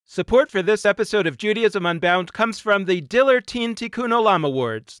Support for this episode of Judaism Unbound comes from the Diller Teen Tikkun Olam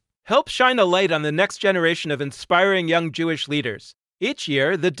Awards. Help shine a light on the next generation of inspiring young Jewish leaders. Each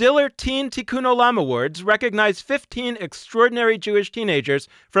year, the Diller Teen Tikkun Olam Awards recognize 15 extraordinary Jewish teenagers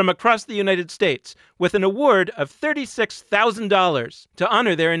from across the United States with an award of $36,000 to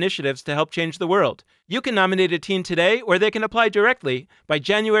honor their initiatives to help change the world. You can nominate a teen today, or they can apply directly by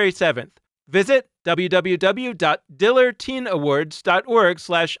January 7th. Visit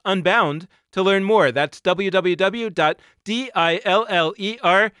www.dillerteenawards.org/unbound to learn more. That's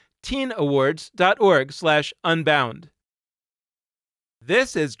www.dillerteenawards.org/unbound.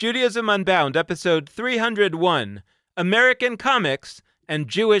 This is Judaism Unbound, episode 301, American Comics and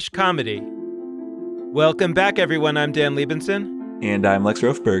Jewish Comedy. Welcome back, everyone. I'm Dan Liebenson. And I'm Lex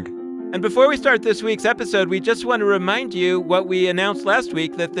Rofberg. And before we start this week's episode, we just want to remind you what we announced last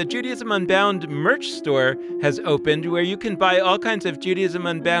week, that the Judaism Unbound merch store has opened, where you can buy all kinds of Judaism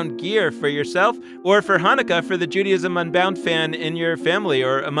Unbound gear for yourself or for Hanukkah for the Judaism Unbound fan in your family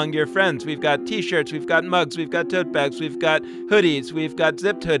or among your friends. We've got t-shirts, we've got mugs, we've got tote bags, we've got hoodies, we've got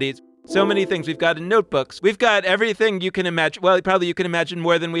zipped hoodies. So many things. We've got notebooks. We've got everything you can imagine. Well, probably you can imagine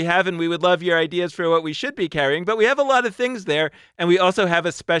more than we have, and we would love your ideas for what we should be carrying. But we have a lot of things there, and we also have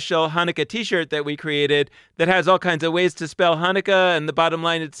a special Hanukkah t-shirt that we created that has all kinds of ways to spell Hanukkah, and the bottom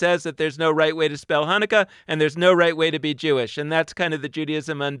line, it says that there's no right way to spell Hanukkah, and there's no right way to be Jewish. And that's kind of the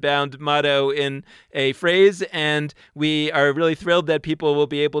Judaism Unbound motto in a phrase, and we are really thrilled that people will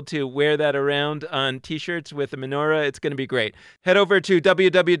be able to wear that around on t-shirts with a menorah. It's going to be great. Head over to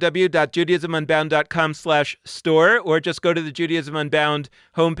www.judaismunbound.com/store, or just go to the Judaism Unbound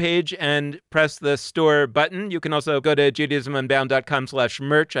homepage and press the store button. You can also go to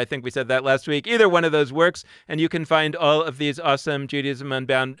judaismunbound.com/merch. I think we said that last week. Either one of those works, and you can find all of these awesome Judaism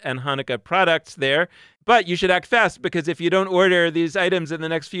Unbound and Hanukkah products there. But you should act fast, because if you don't order these items in the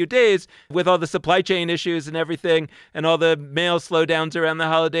next few days, with all the supply chain issues and everything, and all the mail slowdowns around the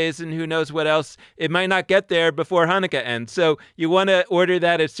holidays and who knows what else, it might not get there before Hanukkah ends. So you want to order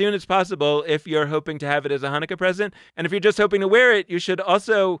that as soon as possible if you're hoping to have it as a Hanukkah present. And if you're just hoping to wear it, you should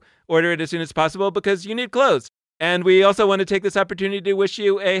also order it as soon as possible, because you need clothes. And we also want to take this opportunity to wish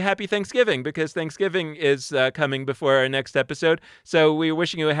you a happy Thanksgiving, because Thanksgiving is coming before our next episode. So we're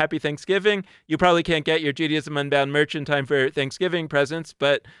wishing you a happy Thanksgiving. You probably can't get your Judaism Unbound merch in time for Thanksgiving presents,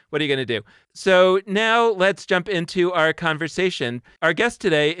 but what are you going to do? So now let's jump into our conversation. Our guest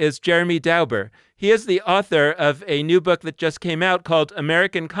today is Jeremy Dauber. He is the author of a new book that just came out called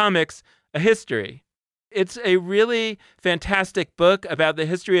American Comics, A History. It's a really fantastic book about the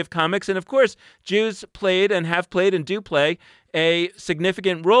history of comics. And of course, Jews played and have played and do play a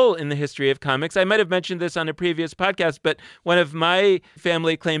significant role in the history of comics. I might have mentioned this on a previous podcast, but one of my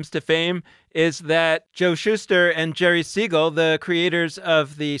family claims to fame is that Joe Shuster and Jerry Siegel, the creators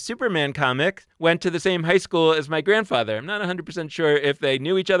of the Superman comic, went to the same high school as my grandfather. I'm not 100% sure if they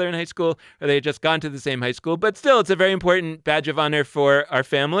knew each other in high school or they had just gone to the same high school, but still, it's a very important badge of honor for our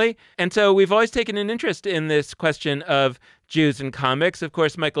family. And so we've always taken an interest in this question of Jews in comics. Of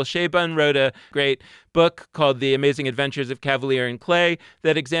course, Michael Chabon wrote a great book called The Amazing Adventures of Kavalier and Clay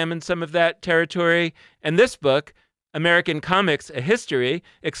that examines some of that territory. And this book, American Comics, A History,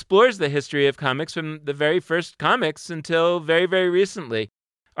 explores the history of comics from the very first comics until very, very recently.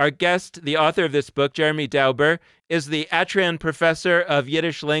 Our guest, the author of this book, Jeremy Dauber, is the Atran Professor of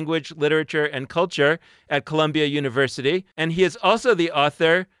Yiddish Language, Literature, and Culture at Columbia University. And he is also the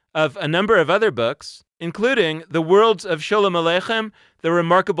author of a number of other books, including The Worlds of Sholem Aleichem, The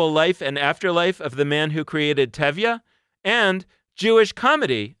Remarkable Life and Afterlife of the Man Who Created Tevye, and Jewish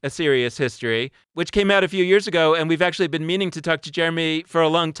Comedy, A Serious History, which came out a few years ago, and we've actually been meaning to talk to Jeremy for a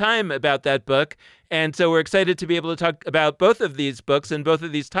long time about that book, and so we're excited to be able to talk about both of these books and both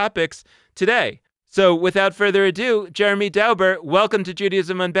of these topics today. So without further ado, Jeremy Dauber, welcome to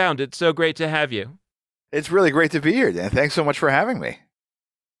Judaism Unbound. It's so great to have you. It's really great to be here, Dan. Thanks so much for having me.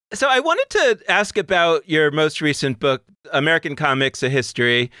 So I wanted to ask about your most recent book, American Comics, A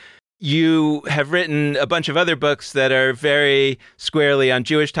History. You have written a bunch of other books that are very squarely on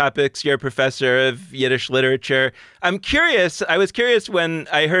Jewish topics. You're a professor of Yiddish literature. I was curious when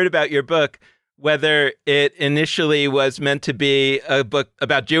I heard about your book, whether it initially was meant to be a book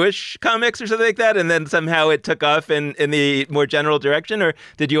about Jewish comics or something like that, and then somehow it took off in the more general direction, or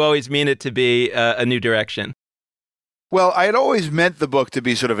did you always mean it to be a new direction? Well, I had always meant the book to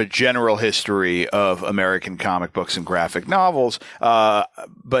be sort of a general history of American comic books and graphic novels,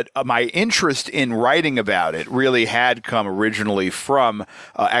 but my interest in writing about it really had come originally from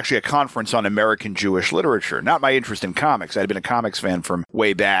actually a conference on American Jewish literature. Not my interest in comics. I'd been a comics fan from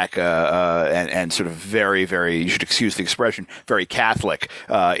way back and sort of very, very, you should excuse the expression, very Catholic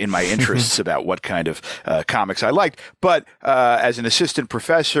in my interests about what kind of comics I liked. But as an assistant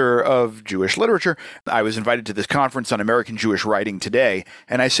professor of Jewish literature, I was invited to this conference on American Jewish writing today.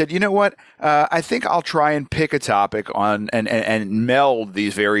 And I said, you know what? I think I'll try and pick a topic on and meld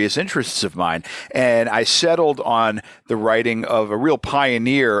these various interests of mine. And I settled on the writing of a real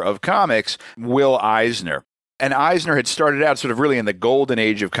pioneer of comics, Will Eisner. And Eisner had started out sort of really in the golden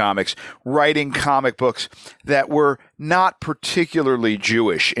age of comics, writing comic books that were not particularly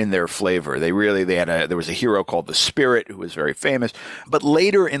Jewish in their flavor. There was a hero called the Spirit who was very famous. But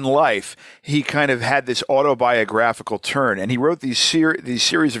later in life, he kind of had this autobiographical turn, and he wrote these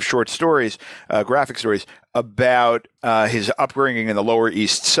series of short stories, graphic stories, about his upbringing in the Lower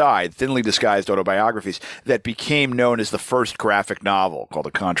East Side, thinly disguised autobiographies that became known as the first graphic novel called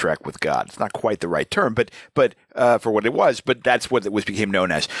A Contract with God. It's not quite the right term, but for what it was, but that's what it became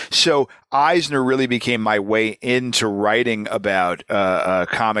known as. So Eisner really became my way into writing about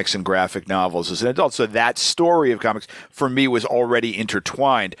comics and graphic novels as an adult. So that story of comics for me was already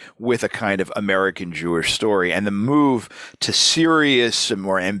intertwined with a kind of American Jewish story. And the move to serious and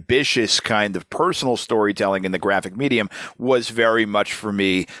more ambitious kind of personal storytelling in the graphic medium was very much for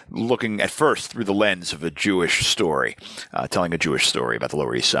me looking at first through the lens of a Jewish story, telling a Jewish story about the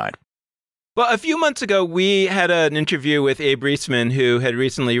Lower East Side. Well, a few months ago, we had an interview with Abe Reisman, who had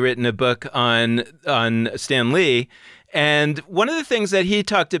recently written a book on Stan Lee. And one of the things that he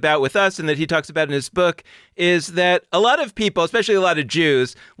talked about with us and that he talks about in his book is that a lot of people, especially a lot of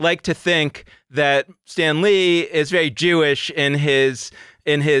Jews, like to think that Stan Lee is very Jewish in his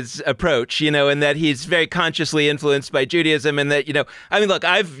approach, and that he's very consciously influenced by Judaism, and that, look,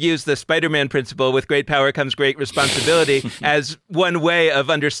 I've used the Spider-Man principle, with great power comes great responsibility, as one way of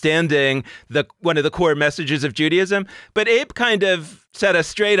understanding one of the core messages of Judaism. But Abe kind of set us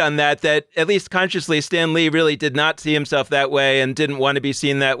straight on that at least consciously, Stan Lee really did not see himself that way and didn't want to be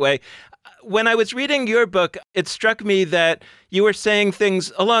seen that way. When I was reading your book, it struck me that you were saying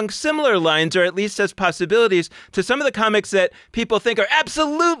things along similar lines, or at least as possibilities, to some of the comics that people think are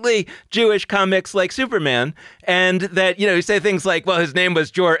absolutely Jewish comics, like Superman. And that, you say things like, well, his name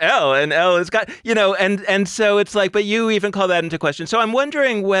was Jor-El, and El is God, and so it's like, but you even call that into question. So I'm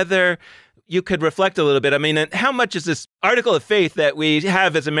wondering whether you could reflect a little bit. I mean, how much is this article of faith that we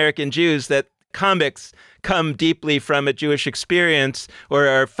have as American Jews that comics come deeply from a Jewish experience or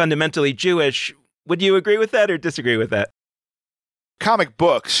are fundamentally Jewish? Would you agree with that or disagree with that? Comic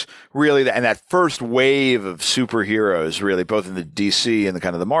books, really, and that first wave of superheroes, really, both in the DC and the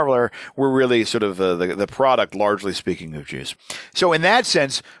kind of the Marvel era, were really sort of the product, largely speaking, of Jews. So in that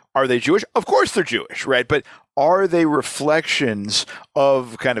sense, are they Jewish? Of course they're Jewish, right? But are they reflections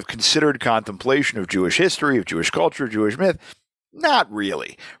of kind of considered contemplation of Jewish history, of Jewish culture, Jewish myth? Not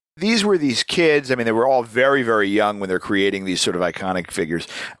really. These were these kids, they were all very, very young when they're creating these sort of iconic figures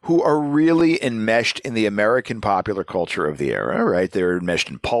who are really enmeshed in the American popular culture of the era, right? They're enmeshed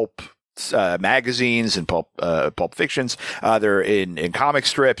in pulp magazines and pulp fictions. They're in comic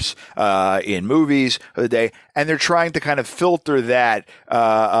strips, in movies of the day, and they're trying to kind of filter that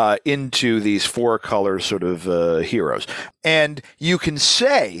into these four-color sort of heroes. And you can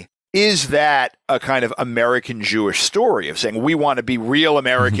say, is that a kind of American Jewish story of saying we want to be real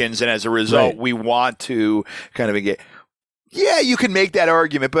Americans, and as a result, we want to kind of get? Yeah, you can make that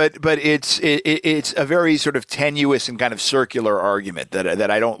argument, but it's a very sort of tenuous and kind of circular argument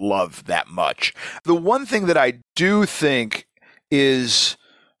that I don't love that much. The one thing that I do think is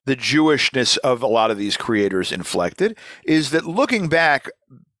the Jewishness of a lot of these creators inflected is that looking back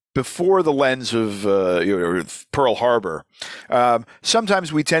before the lens of Pearl Harbor,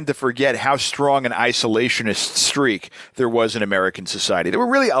 sometimes we tend to forget how strong an isolationist streak there was in American society. There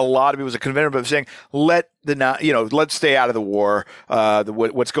were really a lot of it was a convention of saying, let's stay out of the war.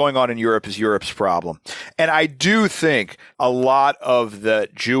 What's going on in Europe is Europe's problem. And I do think a lot of the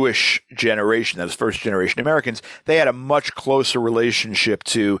Jewish generation, those first generation Americans, they had a much closer relationship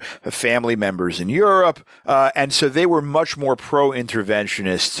to family members in Europe. And so they were much more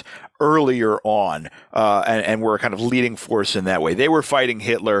pro-interventionists earlier on, and were a kind of leading force in that way. They were fighting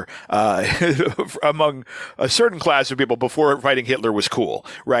Hitler among a certain class of people before fighting Hitler was cool,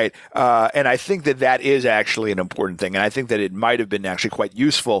 right? And I think that is actually an important thing. And I think that it might have been actually quite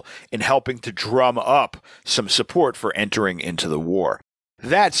useful in helping to drum up some support for entering into the war.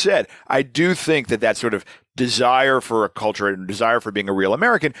 That said, I do think that sort of desire for a culture and desire for being a real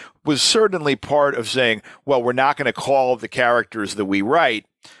American was certainly part of saying, well, we're not going to call the characters that we write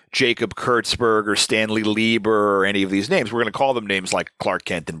Jacob Kurtzberg or Stanley Lieber or any of these names. We're going to call them names like Clark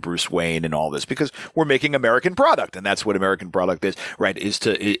Kent and Bruce Wayne and all this because we're making American product. And that's what American product is, right?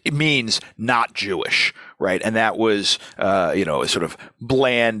 It means not Jewish, right? And that was, a sort of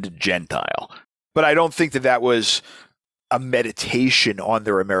bland Gentile. But I don't think that was a meditation on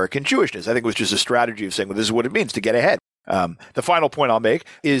their American Jewishness. I think it was just a strategy of saying, well, this is what it means to get ahead. The final point I'll make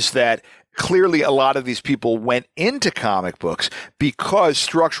is that clearly a lot of these people went into comic books because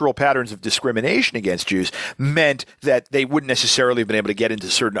structural patterns of discrimination against Jews meant that they wouldn't necessarily have been able to get into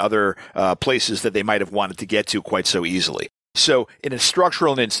certain other places that they might have wanted to get to quite so easily. So in a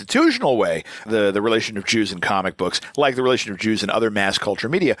structural and institutional way, the relation of Jews in comic books, like the relation of Jews in other mass culture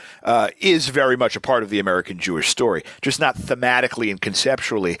media, is very much a part of the American Jewish story, just not thematically and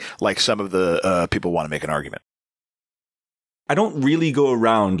conceptually like some of the people want to make an argument. I don't really go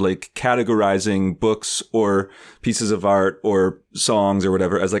around like categorizing books or pieces of art or songs or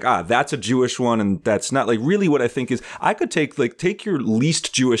whatever as like, that's a Jewish one and that's not. Like really what I think is I could take your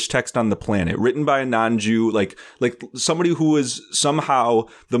least Jewish text on the planet written by a non-Jew, like somebody who is somehow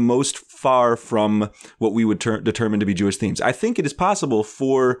the most far from what we would determine to be Jewish themes. I think it is possible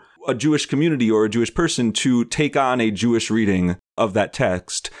for a Jewish community or a Jewish person to take on a Jewish reading of that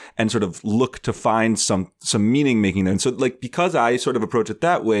text and sort of look to find some meaning making there. And so like, because I sort of approach it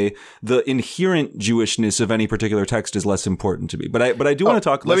that way, the inherent Jewishness of any particular text is less important to me. But I do want to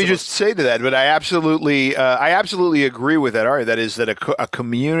talk. Let me just say to that, but I absolutely agree with that, Ari. That is that a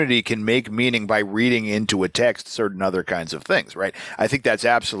community can make meaning by reading into a text certain other kinds of things, right? I think that's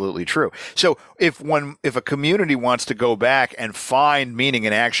absolutely true. So if a community wants to go back and find meaning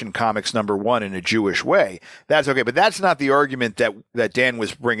in Action Comics #1 in a Jewish way, that's okay. But that's not the argument that Dan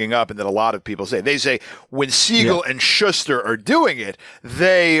was bringing up and that a lot of people say. They say when Siegel and Schuster are doing it,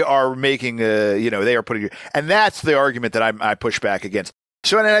 they are making they are putting, and that's the argument that I push back against.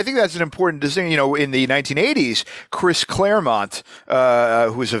 So, and I think that's an important distinction. In the 1980s, Chris Claremont,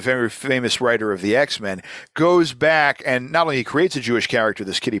 who is a very famous writer of the X-Men, goes back and not only he creates a Jewish character,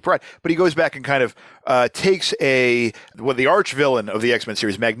 this Kitty Pryde, but he goes back and kind of takes the arch villain of the X-Men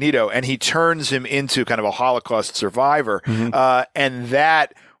series, Magneto, and he turns him into kind of a Holocaust survivor, and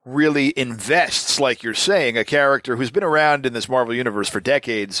that really invests, like you're saying, a character who's been around in this Marvel universe for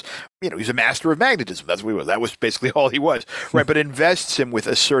decades. He's a master of magnetism. That's what he was. That was basically all he was, right? But invests him with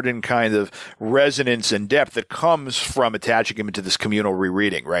a certain kind of resonance and depth that comes from attaching him into this communal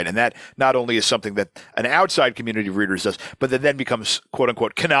rereading, right? And that not only is something that an outside community of readers does, but that then becomes quote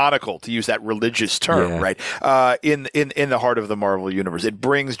unquote canonical, to use that religious term, right? In the heart of the Marvel universe, it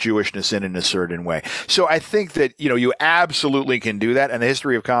brings Jewishness in a certain way. So I think that you absolutely can do that, and the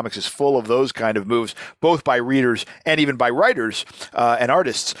history of comics is full of those kind of moves, both by readers and even by writers and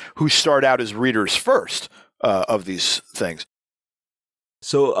artists who start out as readers first of these things.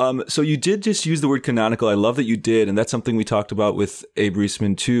 So you did just use the word canonical. I love that you did, and that's something we talked about with Abe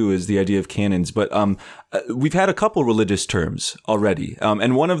Reisman too, is the idea of canons. But we've had a couple religious terms already,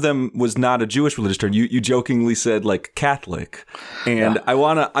 and one of them was not a Jewish religious term. You jokingly said like Catholic, and I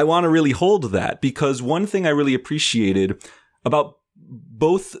wanna really hold that, because one thing I really appreciated about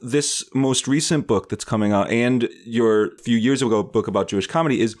both this most recent book that's coming out and your few years ago book about Jewish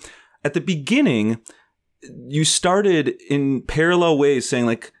comedy is at the beginning, you started in parallel ways saying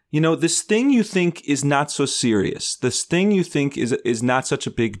like, this thing you think is not so serious, this thing you think is not such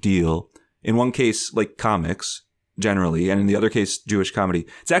a big deal. In one case, like comics generally, and in the other case, Jewish comedy,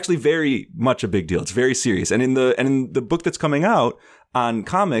 it's actually very much a big deal. It's very serious. And in the book that's coming out on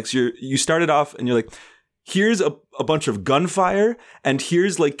comics, you started off and you're like, here's a bunch of gunfire, and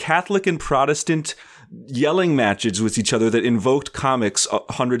here's like Catholic and Protestant yelling matches with each other that invoked comics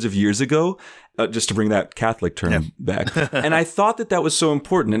hundreds of years ago, just to bring that Catholic term back. And I thought that was so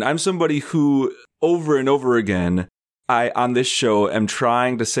important. And I'm somebody who over and over again, on this show am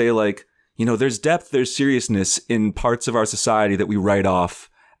trying to say like, there's depth, there's seriousness in parts of our society that we write off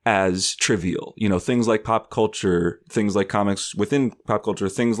as trivial, things like pop culture, things like comics within pop culture,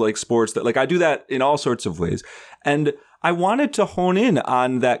 things like sports, that like I do that in all sorts of ways. And I wanted to hone in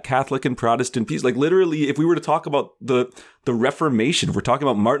on that Catholic and Protestant piece. Like literally, if we were to talk about the Reformation, if we're talking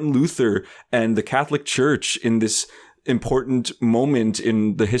about Martin Luther and the Catholic Church in this important moment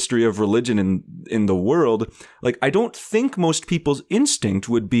in the history of religion in the world, like I don't think most people's instinct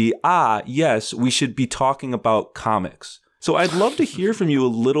would be, yes, we should be talking about comics. So I'd love to hear from you a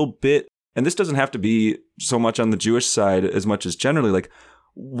little bit, and this doesn't have to be so much on the Jewish side as much as generally, like,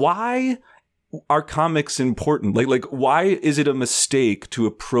 why are comics important? Like why is it a mistake to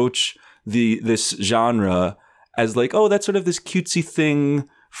approach this genre as like, oh, that's sort of this cutesy thing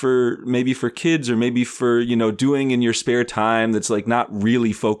for kids or maybe for, doing in your spare time that's like not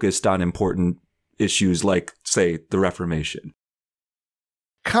really focused on important issues like, say, the Reformation.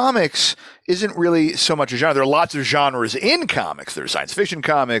 Comics isn't really so much a genre. There are lots of genres in comics. There's science fiction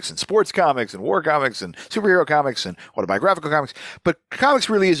comics and sports comics and war comics and superhero comics and autobiographical comics. But comics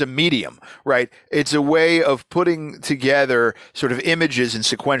really is a medium, right? It's a way of putting together sort of images in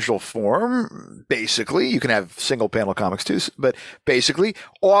sequential form, basically. You can have single panel comics too, but basically,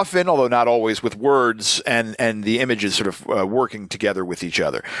 often, although not always, with words and the images sort of working together with each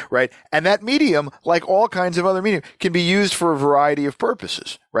other, right? And that medium, like all kinds of other medium, can be used for a variety of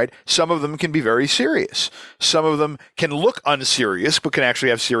purposes, right? Some of them can be very serious. Some of them can look unserious, but can actually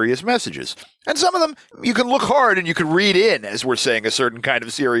have serious messages. And some of them, you can look hard and you can read in, as we're saying, a certain kind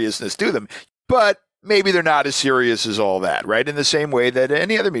of seriousness to them. But maybe they're not as serious as all that, right? In the same way that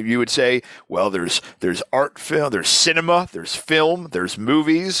any other medium, you would say, well, there's art film, there's cinema, there's film, there's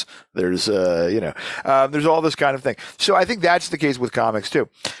movies, there's there's all this kind of thing. So I think that's the case with comics too.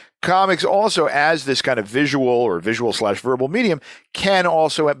 Comics also, as this kind of visual/verbal medium, can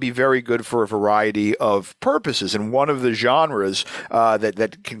also be very good for a variety of purposes. And one of the genres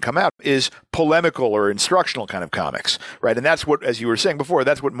that can come out is polemical or instructional kind of comics, right? And that's what, as you were saying before,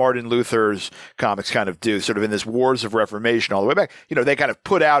 that's what Martin Luther's comics kind of do, sort of in this Wars of Reformation all the way back. They kind of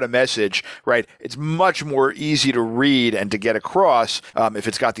put out a message, right? It's much more easy to read and to get across if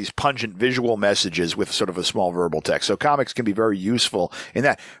it's got these pungent visual messages with sort of a small verbal text. So comics can be very useful in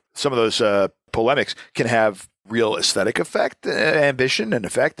that. Some of those polemics can have real aesthetic effect, ambition and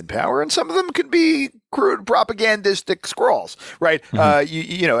effect and power, and some of them can be crude propagandistic scrawls, right?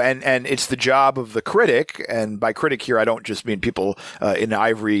 Mm-hmm. And it's the job of the critic, and by critic here I don't just mean people in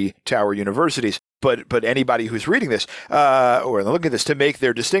ivory tower universities, but anybody who's reading this or looking at this, to make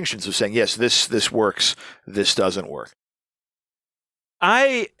their distinctions of saying, yes, this works, this doesn't work.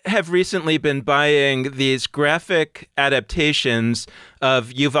 I have recently been buying these graphic adaptations of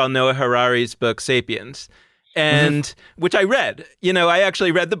Yuval Noah Harari's book *Sapiens*, and which I read. I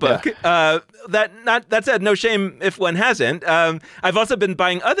actually read the book. Yeah. That said, no shame if one hasn't. I've also been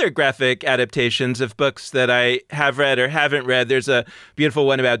buying other graphic adaptations of books that I have read or haven't read. There's a beautiful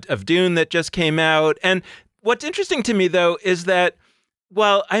one of Dune that just came out. And what's interesting to me, though, is that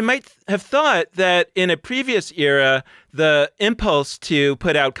while I might have thought that in a previous era, the impulse to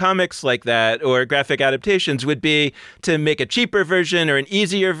put out comics like that or graphic adaptations would be to make a cheaper version or an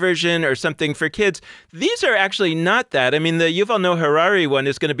easier version or something for kids, these are actually not that. I mean, the Yuval Noah Harari one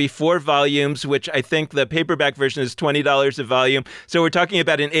is going to be 4 volumes, which I think the paperback version is $20 a volume. So we're talking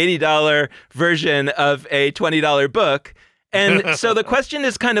about an $80 version of a $20 book. And so the question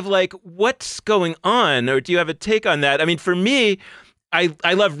is kind of like, what's going on? Or do you have a take on that? I mean, for me,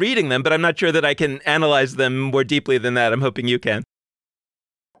 I love reading them, but I'm not sure that I can analyze them more deeply than that. I'm hoping you can.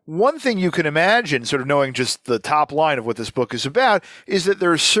 One thing you can imagine, sort of knowing just the top line of what this book is about, is that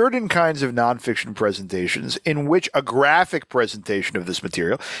there are certain kinds of nonfiction presentations in which a graphic presentation of this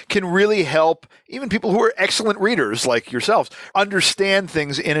material can really help even people who are excellent readers like yourselves understand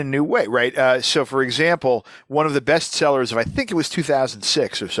things in a new way, right? So, for example, one of the best sellers of, I think it was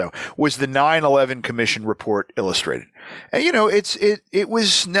 2006 or so, was the 9/11 Commission Report Illustrated. And, it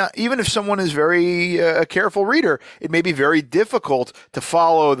was not, even if someone is very a careful reader, it may be very difficult to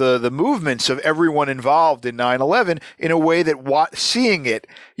follow the movements of everyone involved in 9/11 in a way that seeing it,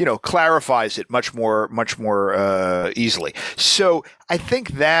 clarifies it much more easily. So I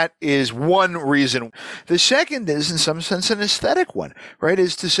think that is one reason. The second is, in some sense, an aesthetic one, right?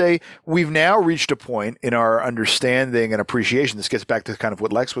 Is to say, we've now reached a point in our understanding and appreciation, this gets back to kind of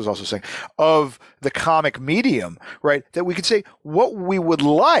what Lex was also saying, of the comic medium, right? That we could say what we would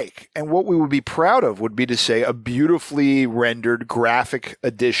like and what we would be proud of would be to say a beautifully rendered graphic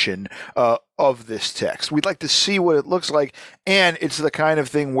edition of this text. We'd like to see what it looks like. And it's the kind of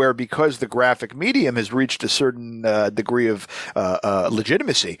thing where, because the graphic medium has reached a certain degree of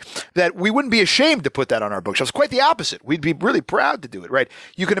legitimacy, that we wouldn't be ashamed to put that on our bookshelves. Quite the opposite. We'd be really proud to do it, right?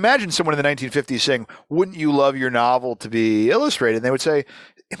 You can imagine someone in the 1950s saying, wouldn't you love your novel to be illustrated? And they would say,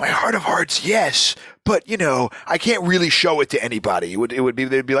 in my heart of hearts, yes. But, I can't really show it to anybody.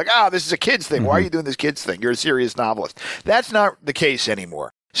 They'd be like, this is a kid's thing. Why are you doing this kid's thing? You're a serious novelist. That's not the case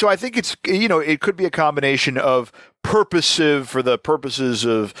anymore. So I think it's, it could be a combination of purposive for the purposes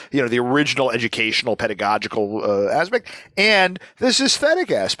of, the original educational pedagogical aspect and this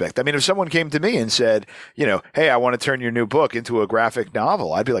aesthetic aspect. I mean, if someone came to me and said, hey, I want to turn your new book into a graphic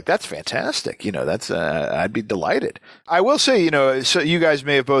novel, I'd be like, that's fantastic. I'd be delighted. I will say, so you guys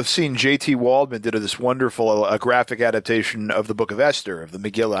may have both seen J.T. Waldman did this wonderful graphic adaptation of the Book of Esther, of the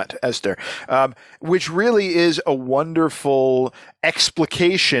Megillat Esther, which really is a wonderful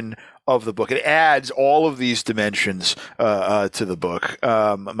explication of the book. It adds all of these dimensions to the book.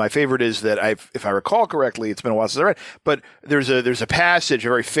 My favorite is that if I recall correctly, it's been a while since I read, but there's a passage, a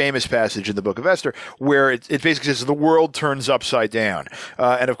very famous passage in the Book of Esther, where it basically says the world turns upside down.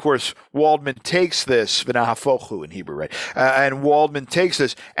 And of course, Waldman takes this, v'nahafochu in Hebrew, right? And Waldman takes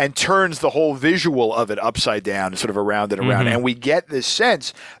this and turns the whole visual of it upside down, sort of around and around. Mm-hmm. And we get this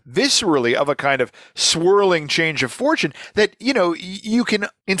sense viscerally of a kind of swirling change of fortune that, you can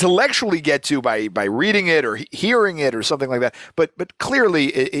intellectually get to by reading it or hearing it or something like that, but clearly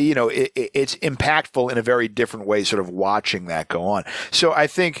it's impactful in a very different way, sort of watching that go on. So I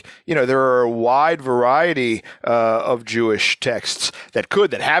think there are a wide variety of Jewish texts that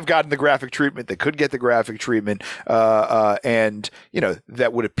have gotten the graphic treatment, that could get the graphic treatment, and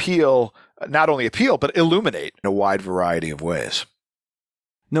that would not only appeal but illuminate in a wide variety of ways.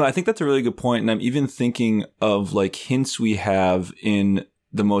 No, I think that's a really good point. And I'm even thinking of like hints we have in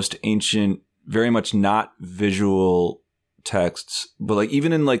the most ancient, very much not visual texts, but like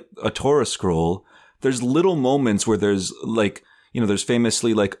even in like a Torah scroll, there's little moments where there's like, there's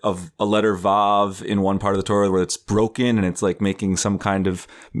famously like a letter Vav in one part of the Torah where it's broken and it's like making some kind of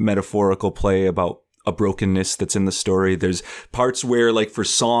metaphorical play about a brokenness that's in the story. There's parts where, like, for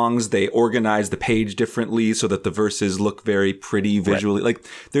songs, they organize the page differently so that the verses look very pretty visually. Right. Like,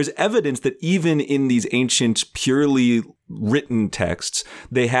 there's evidence that even in these ancient, purely written texts,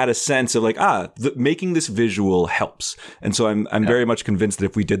 they had a sense of like, making this visual helps. And so I'm very much convinced that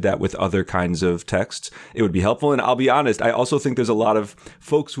if we did that with other kinds of texts, it would be helpful. And I'll be honest, I also think there's a lot of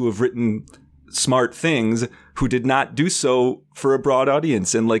folks who have written smart things who did not do so for a broad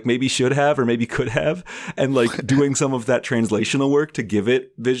audience and like maybe should have or maybe could have, and like doing some of that translational work to give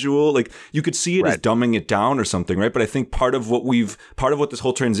it visual, like you could see it as dumbing it down or something, right? But I think part of what this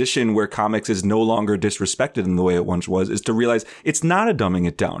whole transition where comics is no longer disrespected in the way it once was is to realize it's not a dumbing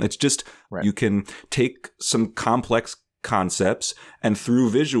it down. It's just you can take some complex concepts and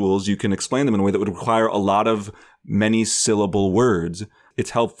through visuals you can explain them in a way that would require a lot of many syllable words.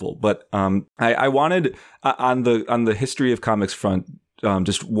 It's helpful. But I wanted on the history of comics front,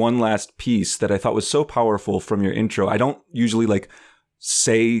 just one last piece that I thought was so powerful from your intro. I don't usually like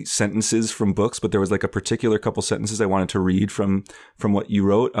say sentences from books, but there was like a particular couple sentences I wanted to read from what you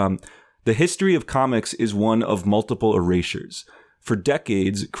wrote. The history of comics is one of multiple erasures. For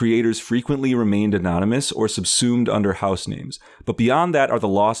decades, creators frequently remained anonymous or subsumed under house names. But beyond that are the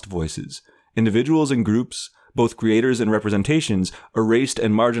lost voices, individuals and groups, both creators and representations, erased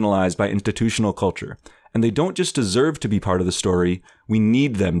and marginalized by institutional culture. And they don't just deserve to be part of the story, we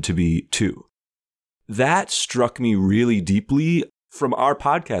need them to be too. That struck me really deeply from our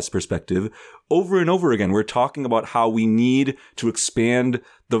podcast perspective. Over and over again, we're talking about how we need to expand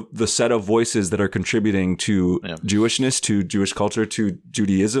the set of voices that are contributing to Jewishness, to Jewish culture, to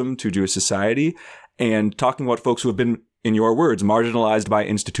Judaism, to Jewish society, and talking about folks who have been, in your words, marginalized by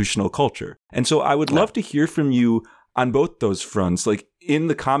institutional culture. And so I would love to hear from you on both those fronts. Like in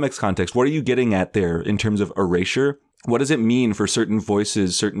the comics context, what are you getting at there in terms of erasure? What does it mean for certain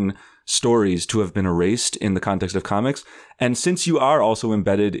voices, certain stories to have been erased in the context of comics? And since you are also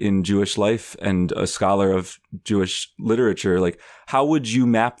embedded in Jewish life and a scholar of Jewish literature, like how would you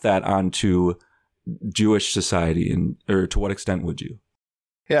map that onto Jewish society, or to what extent would you?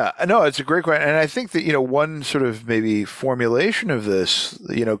 Yeah, no, it's a great question. And I think that, one sort of maybe formulation of this,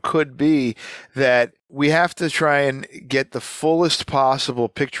 could be that we have to try and get the fullest possible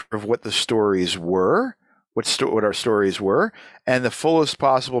picture of what the stories were, what our stories were, and the fullest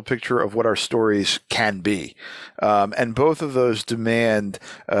possible picture of what our stories can be. And both of those demand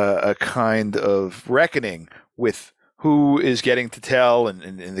a kind of reckoning with who is getting to tell, and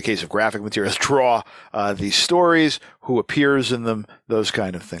in the case of graphic materials, draw these stories, who appears in them, those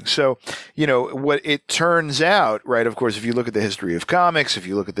kind of things. So, what it turns out, right, of course, if you look at the history of comics, if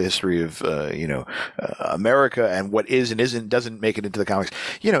you look at the history of, America and what is and doesn't make it into the comics,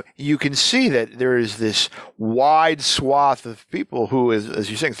 you can see that there is this wide swath of people who, as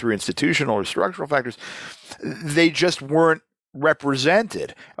you're saying, through institutional or structural factors, they just weren't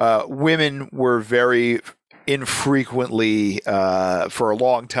represented. Women were very infrequently, for a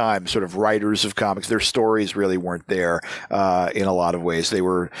long time, sort of writers of comics. Their stories really weren't there in a lot of ways. They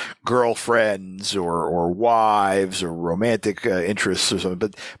were girlfriends or wives or romantic interests or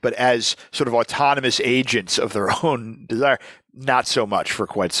something, but as sort of autonomous agents of their own desire, not so much for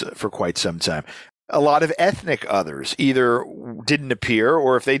quite some time. A lot of ethnic others either didn't appear,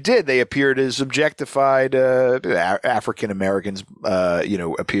 or if they did, they appeared as objectified. African Americans,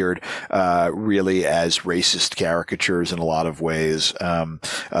 appeared really as racist caricatures in a lot of ways.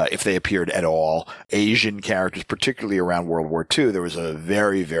 If they appeared at all, Asian characters, particularly around World War II, there was a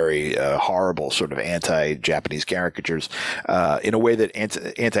very, very horrible sort of anti-Japanese caricatures in a way that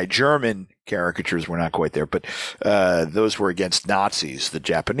anti-German caricatures were not quite there, but those were against Nazis. The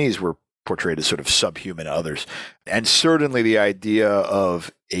Japanese were portrayed as sort of subhuman others. And certainly the idea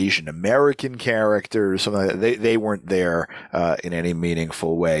of Asian American characters, something like that, they weren't there in any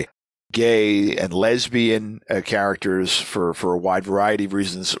meaningful way. Gay and lesbian characters, for a wide variety of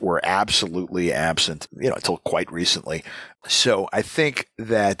reasons, were absolutely absent, until quite recently. So I think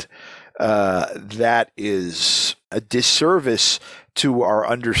that that is a disservice to our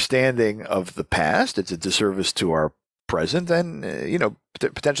understanding of the past. It's a disservice to our present and,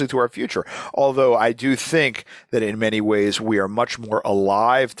 potentially to our future. Although I do think that in many ways we are much more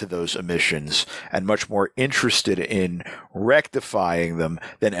alive to those omissions and much more interested in rectifying them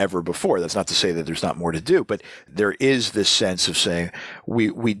than ever before. That's not to say that there's not more to do, but there is this sense of saying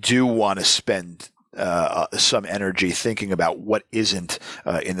we do want to spend some energy thinking about what isn't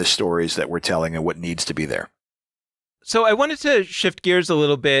in the stories that we're telling and what needs to be there. So I wanted to shift gears a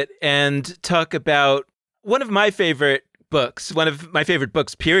little bit and talk about one of my favorite books,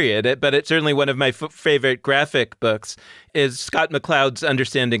 period, but it's certainly one of my favorite graphic books, is Scott McCloud's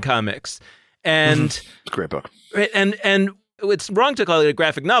Understanding Comics. And it's a great book. And it's wrong to call it a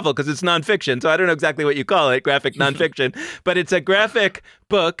graphic novel because it's nonfiction. So I don't know exactly what you call it, graphic nonfiction, but it's a graphic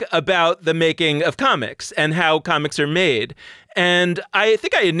book about the making of comics and how comics are made. And I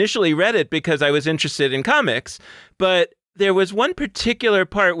think I initially read it because I was interested in comics, but there was one particular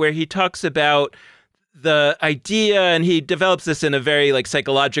part where he talks about the idea, and he develops this in a very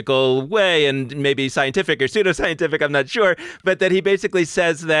psychological way and maybe scientific or pseudoscientific, I'm not sure, but that he basically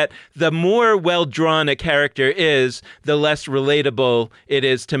says that the more well-drawn a character is, the less relatable it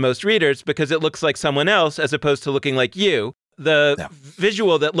is to most readers because it looks like someone else as opposed to looking like you. The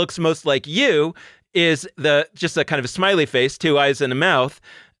visual that looks most like you is just a kind of a smiley face, 2 eyes and a mouth,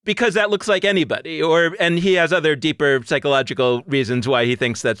 because that looks like anybody. And he has other deeper psychological reasons why he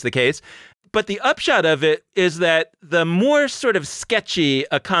thinks that's the case. But the upshot of it is that the more sort of sketchy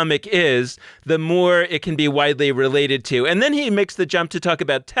a comic is, the more it can be widely related to. And then he makes the jump to talk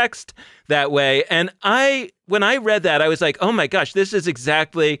about text that way. And when I read that, I was like, oh my gosh, this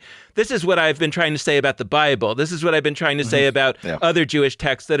is what I've been trying to say about the Bible. This is what I've been trying to say about other Jewish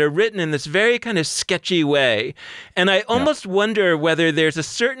texts that are written in this very kind of sketchy way. And I almost wonder whether there's a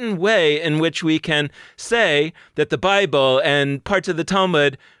certain way in which we can say that the Bible and parts of the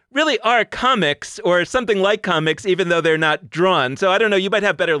Talmud really are comics or something like comics, even though they're not drawn. So I don't know, you might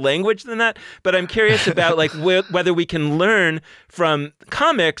have better language than that, but I'm curious about whether we can learn from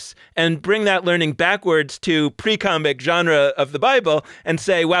comics and bring that learning backwards to pre-comic genre of the Bible and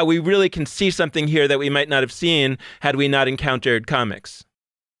say, wow, we really can see something here that we might not have seen had we not encountered comics.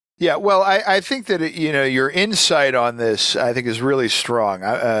 Yeah, well, I think that your insight on this, I think, is really strong.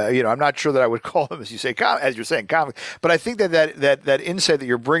 I'm not sure that I would call them, as you're saying, comics, but I think that insight that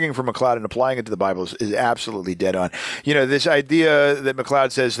you're bringing from McCloud and applying it to the Bible is absolutely dead on. This idea that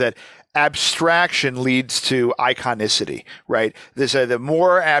McCloud says that abstraction leads to iconicity, right? The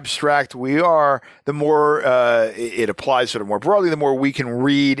more abstract we are, the more it applies sort of more broadly, the more we can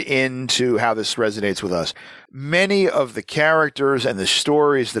read into how this resonates with us. Many of the characters and the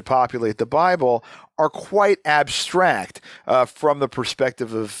stories that populate the Bible are quite abstract from the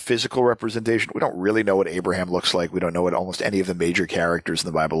perspective of physical representation. We don't really know what Abraham looks like. We don't know what almost any of the major characters in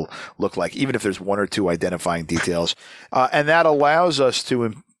the Bible look like, even if there's one or two identifying details. And that allows us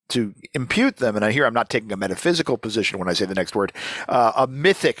to impute them, and I'm not taking a metaphysical position when I say the next word, a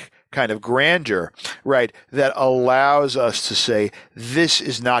mythic kind of grandeur, right, that allows us to say, this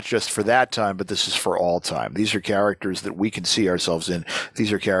is not just for that time, but this is for all time. These are characters that we can see ourselves in.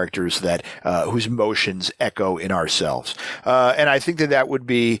 These are characters that whose motions echo in ourselves. And I think that would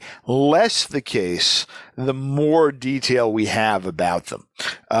be less the case the more detail we have about them.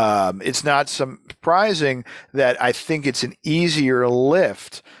 It's not surprising that I think it's an easier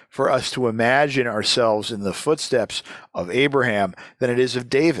lift for us to imagine ourselves in the footsteps of Abraham than it is of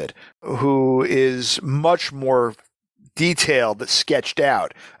David, who is much more detailed, sketched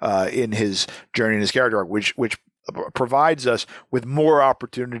out in his journey and his character arc, which provides us with more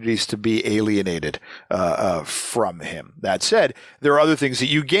opportunities to be alienated from him. That said, there are other things that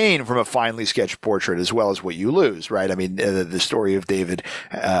you gain from a finely sketched portrait as well as what you lose, right? I mean, the story of David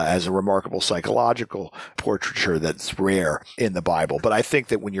as a remarkable psychological portraiture that's rare in the Bible. But I think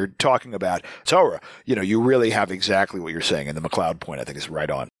that when you're talking about Torah, you really have exactly what you're saying. And the McLeod point, I think, is right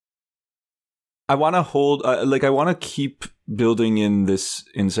on. I want to hold, I want to keep building in this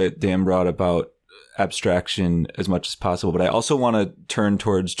insight Dan brought about abstraction as much as possible, but I also want to turn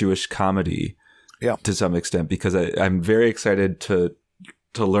towards Jewish comedy to some extent, because I'm very excited to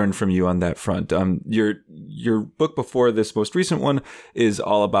learn from you on that front. Your book before this most recent one is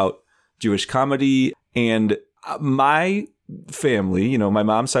all about Jewish comedy, and my family, my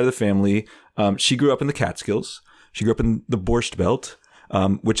mom's side of the family, she grew up in the Catskills. She grew up in the Borscht Belt,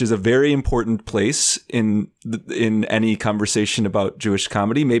 which is a very important place in any conversation about Jewish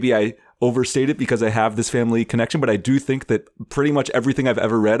comedy. Maybe I overstate it because I have this family connection, but I do think that pretty much everything I've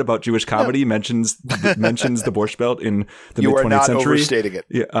ever read about Jewish comedy mentions the Borscht Belt in the mid-20th century. You are not overstating it.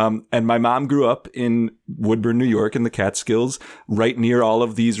 Yeah, and my mom grew up in Woodburn, New York, in the Catskills, right near all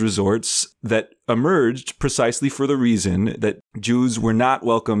of these resorts that emerged precisely for the reason that Jews were not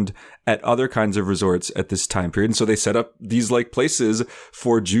welcomed at other kinds of resorts at this time period. And so they set up these places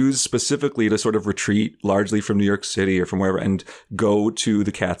for Jews specifically to sort of retreat largely from New York City or from wherever and go to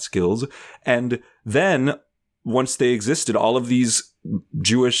the Catskills. And then once they existed, all of these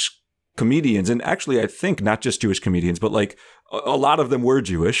Jewish comedians, and actually I think not just Jewish comedians, but a lot of them were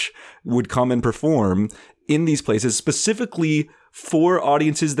Jewish, would come and perform in these places specifically for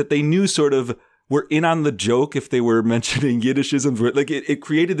audiences that they knew sort of were in on the joke if they were mentioning Yiddishisms. It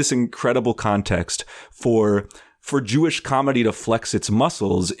created this incredible context for Jewish comedy to flex its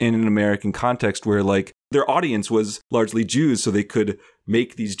muscles in an American context where their audience was largely Jews, so they could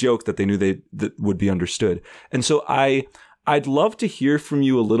make these jokes that they knew that would be understood. And so I'd love to hear from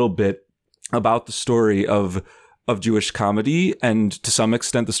you a little bit about the story of Jewish comedy, and to some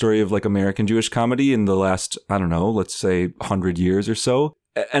extent the story of American Jewish comedy in the last, I don't know, let's say 100 years or so.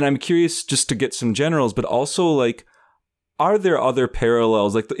 And I'm curious just to get some generals, but also are there other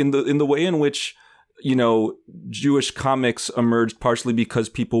parallels in the way in which Jewish comics emerged partially because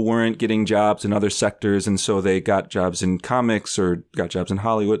people weren't getting jobs in other sectors, and so they got jobs in comics or got jobs in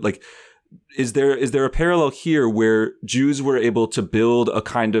Hollywood? Is there a parallel here where Jews were able to build a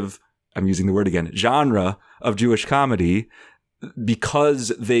kind of, I'm using the word again, genre of Jewish comedy because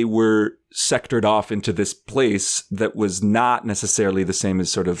they were sectored off into this place that was not necessarily the same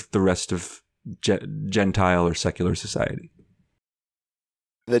as sort of the rest of Gentile or secular society?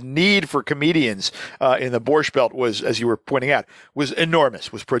 The need for comedians in the Borscht Belt was, as you were pointing out, was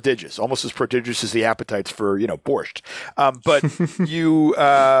enormous, was prodigious, almost as prodigious as the appetites for, borscht. But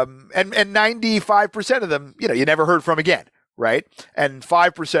and 95% of them, you never heard from again. Right. And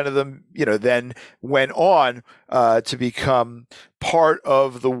 5% of them, then went on to become part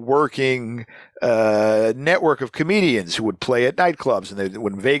of the working network of comedians who would play at nightclubs. And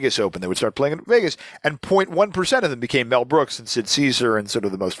when Vegas opened, they would start playing in Vegas. And 0.1% of them became Mel Brooks and Sid Caesar and sort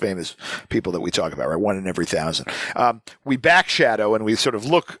of the most famous people that we talk about, right? 1 in every 1,000. We backshadow and we sort of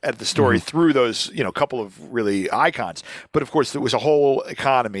look at the story through those, couple of really icons. But of course, there was a whole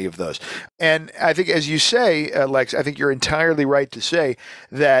economy of those. And I think, as you say, Lex, I think you're entirely right to say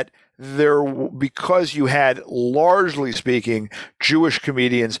that because you had, largely speaking, Jewish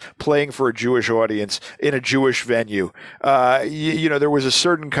comedians playing for a Jewish audience in a Jewish venue, there was a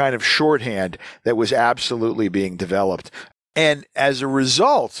certain kind of shorthand that was absolutely being developed. And as a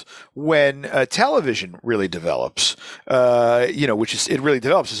result, when television really develops, it really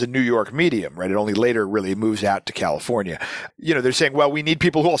develops as a New York medium, right? It only later really moves out to California. They're saying, well, we need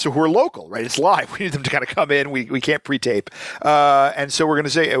people who are local, right? It's live. We need them to kind of come in. We can't pre-tape. And so we're going to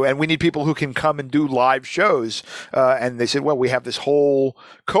say, and we need people who can come and do live shows. And they said, well, we have this whole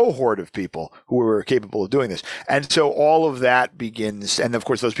cohort of people who are capable of doing this. And so all of that begins. And of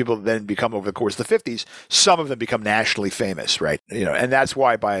course, those people then become, over the course of the 50s, some of them become nationally famous. Right. And that's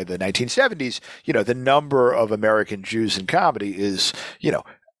why by the 1970s, the number of American Jews in comedy is,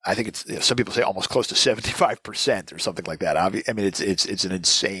 I think it's, some people say almost close to 75% or something like that. I mean, it's an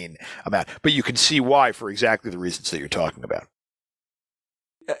insane amount, but you can see why for exactly the reasons that you're talking about.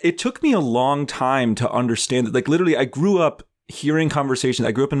 It took me a long time to understand that, literally, I grew up hearing conversations.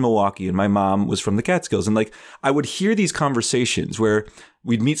 I grew up in Milwaukee and my mom was from the Catskills, and I would hear these conversations where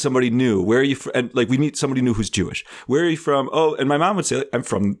we'd meet somebody new. Where are you from? And we'd meet somebody new who's Jewish. Where are you from? Oh, and my mom would say, I'm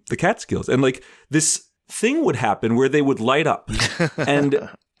from the Catskills. And this thing would happen where they would light up and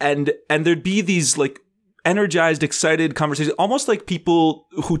there'd be these energized, excited conversation, almost like people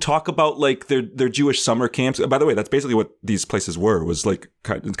who talk about like their Jewish summer camps. By the way, that's basically what these places were, was like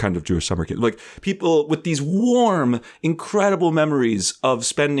kind of Jewish summer camps. Like people with these warm, incredible memories of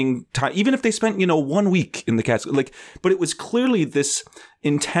spending time, even if they spent, 1 week in the Catskills. Like, but it was clearly this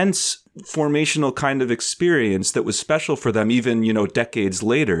intense formational kind of experience that was special for them, even, decades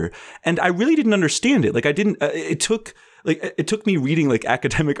later. And I really didn't understand it. Like it took me reading like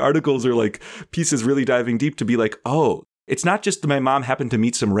academic articles or like pieces really diving deep to be like, oh, it's not just that my mom happened to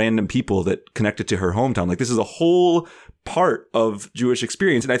meet some random people that connected to her hometown. Like this is a whole part of Jewish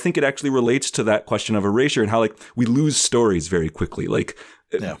experience. And I think it actually relates to that question of erasure and how like we lose stories very quickly. Like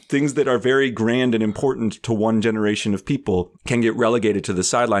things that are very grand and important to one generation of people can get relegated to the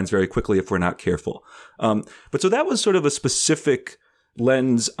sidelines very quickly if we're not careful. But so that was sort of a specific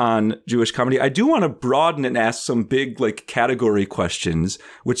lens on Jewish comedy. I do want to broaden and ask some big like category questions,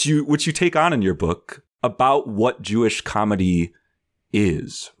 which you take on in your book, about what Jewish comedy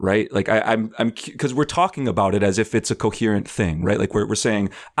is, right? Like I'm because we're talking about it as if it's a coherent thing, right? Like we're saying,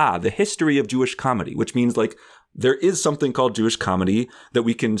 the history of Jewish comedy, which means like there is something called Jewish comedy that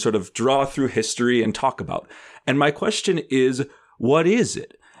we can sort of draw through history and talk about. And my question is, what is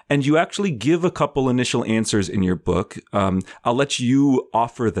it? And you actually give a couple initial answers in your book. I'll let you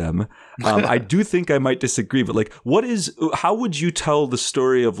offer them. I do think I might disagree, but like, how would you tell the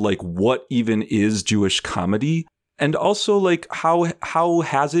story of like what even is Jewish comedy? And also like, how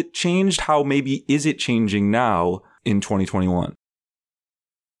has it changed? How maybe is it changing now in 2021?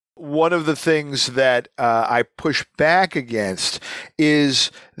 One of the things that I push back against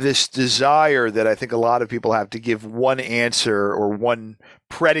is this desire that I think a lot of people have to give one answer or one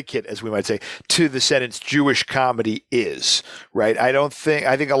predicate, as we might say, to the sentence Jewish comedy is, right? I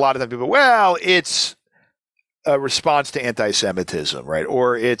think a lot of time people, it's a response to anti-Semitism, right?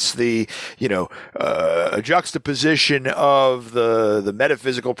 Or it's the, a juxtaposition of the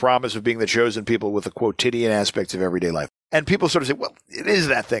metaphysical promise of being the chosen people with the quotidian aspects of everyday life. And people sort of say, well, it is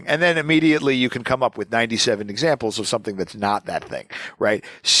that thing. And then immediately you can come up with 97 examples of something that's not that thing, right?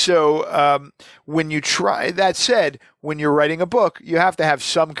 So when you try, that said, when you're writing a book, you have to have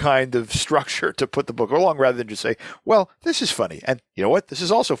some kind of structure to put the book along rather than just say, well, this is funny. And you know what? This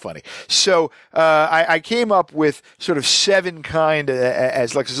is also funny. So I came up with sort of 7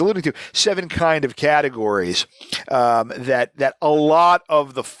 as Lex is alluding to, 7 kind of categories that a lot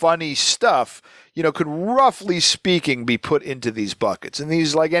of the funny stuff could roughly speaking be put into these buckets. And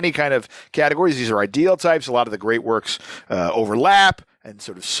these, like any kind of categories, these are ideal types. A lot of the great works overlap and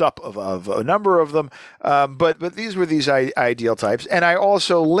sort of sup of a number of them. But these were these ideal types. And I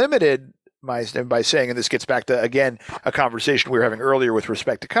also limited by saying, and this gets back to, again, a conversation we were having earlier with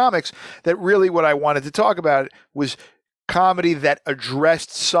respect to comics, that really what I wanted to talk about was comedy that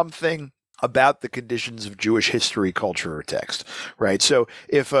addressed something about the conditions of Jewish history, culture, or text, right? So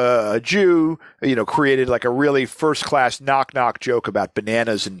if a Jew, created like a really first-class knock-knock joke about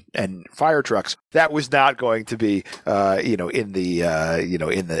bananas and fire trucks, that was not going to be, in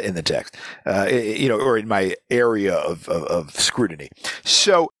the text, or in my area of scrutiny.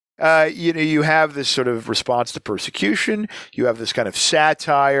 So, you have this sort of response to persecution. You have this kind of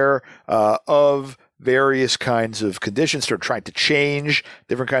satire of various kinds of conditions, sort of trying to change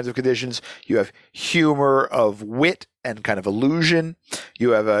different kinds of conditions. You have humor of wit and kind of illusion. You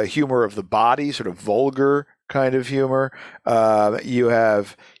have a humor of the body, sort of vulgar kind of humor. You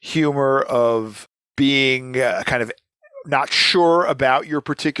have humor of being kind of not sure about your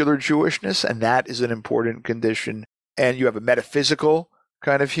particular Jewishness, and that is an important condition. And you have a metaphysical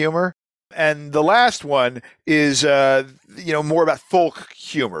kind of humor. And the last one is, more about folk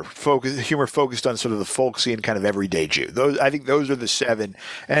humor, humor focused on sort of the folksy and kind of everyday Jew. I think those are the 7.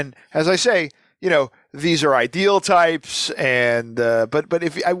 And as I say, these are ideal types. And but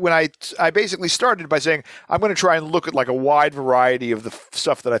when I basically started by saying I'm going to try and look at like a wide variety of the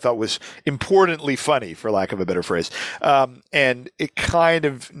stuff that I thought was importantly funny, for lack of a better phrase, and it kind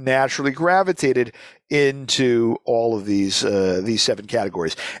of naturally gravitated into all of these 7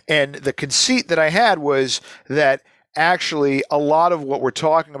 categories. And the conceit that I had was that actually a lot of what we're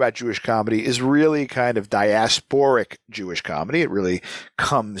talking about Jewish comedy is really kind of diasporic Jewish comedy. It really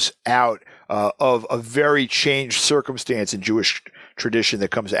comes out of a very changed circumstance in Jewish tradition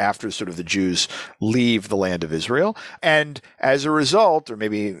that comes after sort of the Jews leave the land of Israel. And as a result, or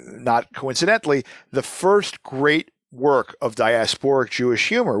maybe not coincidentally, the first great work of diasporic Jewish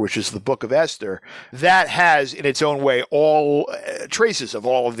humor, which is the Book of Esther, that has in its own way all traces of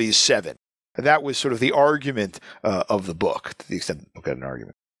all of these 7. That was sort of the argument of the book, to the extent the book had an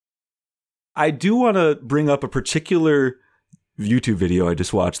argument. I do want to bring up a particular YouTube video I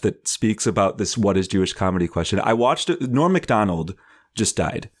just watched that speaks about this "what is Jewish comedy" question. I watched it. Norm Macdonald just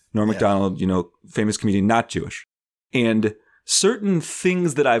died. Norm Macdonald, famous comedian, not Jewish. And certain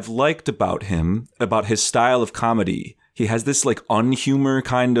things that I've liked about him, about his style of comedy, he has this like unhumor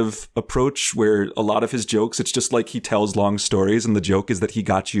kind of approach where a lot of his jokes, it's just like he tells long stories and the joke is that he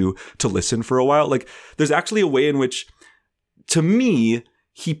got you to listen for a while. Like there's actually a way in which, to me,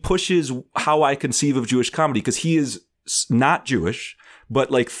 he pushes how I conceive of Jewish comedy because he is not Jewish, but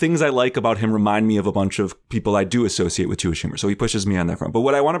like things I like about him remind me of a bunch of people I do associate with Jewish humor. So he pushes me on that front. But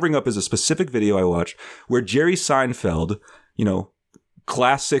what I want to bring up is a specific video I watched where Jerry Seinfeld,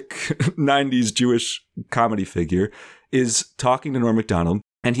 classic 90s Jewish comedy figure, is talking to Norm Macdonald.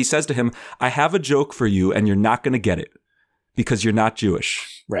 And he says to him, "I have a joke for you and you're not going to get it because you're not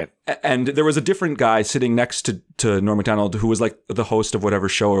Jewish." Right. And there was a different guy sitting next to Norm Macdonald who was like the host of whatever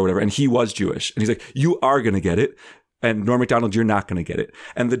show or whatever. And he was Jewish. And he's like, "You are going to get it. And Norm Macdonald, you're not going to get it."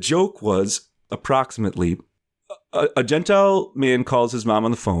 And the joke was approximately a Gentile man calls his mom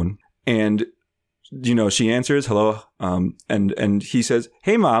on the phone and, she answers, "Hello." And he says,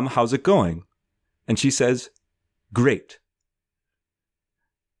 "Hey, Mom, how's it going?" And she says, "Great."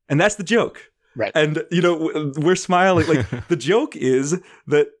 And that's the joke. Right. And, we're smiling. Like the joke is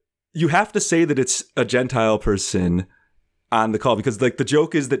that you have to say that it's a Gentile person on the call because like the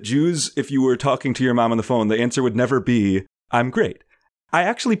joke is that Jews, if you were talking to your mom on the phone, the answer would never be, "I'm great." I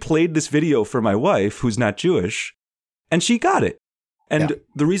actually played this video for my wife who's not Jewish and she got it. And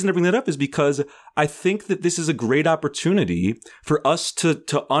the reason I bring that up is because I think that this is a great opportunity for us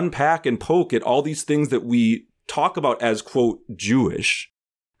to unpack and poke at all these things that we talk about as, quote, Jewish.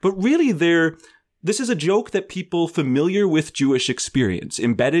 But really, this is a joke that people familiar with Jewish experience,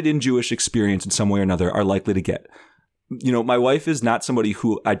 embedded in Jewish experience in some way or another, are likely to get. My wife is not somebody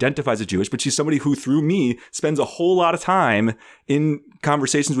who identifies as Jewish, but she's somebody who, through me, spends a whole lot of time in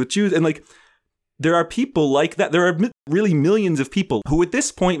conversations with Jews. And like, there are people like that. There are really millions of people who at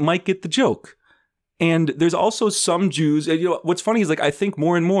this point might get the joke. And there's also some Jews. What's funny is like, I think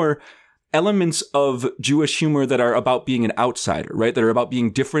more and more elements of Jewish humor that are about being an outsider, right? That are about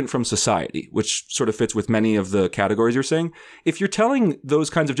being different from society, which sort of fits with many of the categories you're saying. If you're telling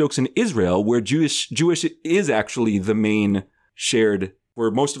those kinds of jokes in Israel, where Jewish is actually the main shared, where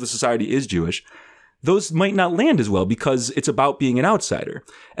most of the society is Jewish, those might not land as well because it's about being an outsider.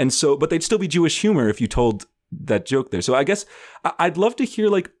 And so, but they'd still be Jewish humor if you told that joke there. So I guess I'd love to hear,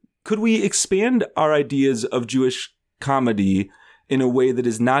 like, could we expand our ideas of Jewish comedy in a way that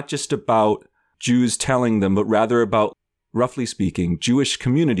is not just about Jews telling them, but rather about, roughly speaking, Jewish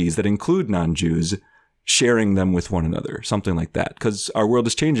communities that include non-Jews sharing them with one another, something like that. Because our world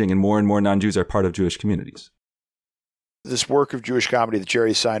is changing and more non-Jews are part of Jewish communities. This work of Jewish comedy that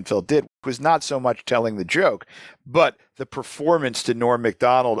Jerry Seinfeld did was not so much telling the joke, but the performance to Norm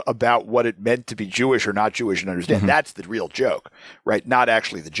Macdonald about what it meant to be Jewish or not Jewish and understand. Mm-hmm. That's the real joke, right? Not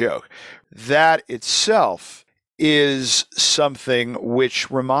actually the joke. That itself is something which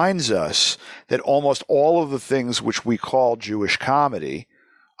reminds us that almost all of the things which we call Jewish comedy,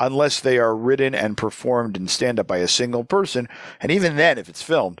 unless they are written and performed in stand-up by a single person, and even then, if it's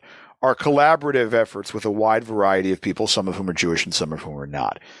filmed, are collaborative efforts with a wide variety of people, some of whom are Jewish and some of whom are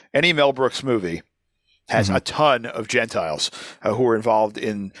not. Any Mel Brooks movie has a ton of Gentiles who are involved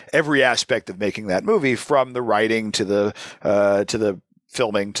in every aspect of making that movie, from the writing to the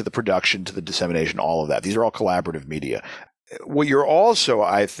filming, to the production, to the dissemination, all of that. These are all collaborative media. What you're also,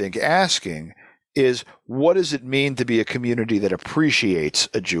 I think, asking is, what does it mean to be a community that appreciates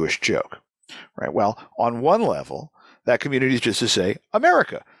a Jewish joke? Right. Well, on one level, that community is just to say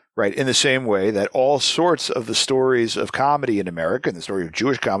America. Right. In the same way that all sorts of the stories of comedy in America, and the story of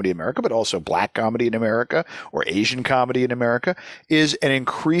Jewish comedy in America, but also black comedy in America or Asian comedy in America, is an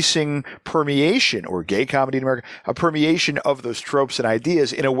increasing permeation, or gay comedy in America, a permeation of those tropes and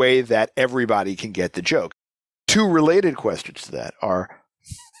ideas in a way that everybody can get the joke. Two related questions to that are,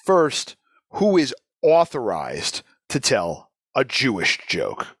 first, who is authorized to tell a Jewish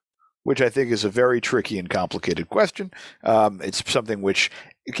joke? Which I think is a very tricky and complicated question. It's something which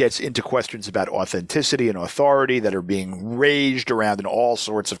gets into questions about authenticity and authority that are being raged around in all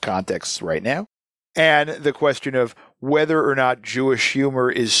sorts of contexts right now. And the question of whether or not Jewish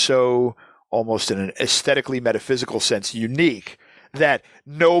humor is so, almost in an aesthetically metaphysical sense, unique that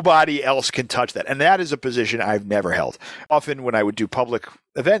nobody else can touch that. And that is a position I've never held. Often when I would do public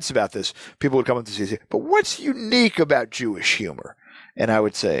events about this, people would come up to me and say, but what's unique about Jewish humor? And I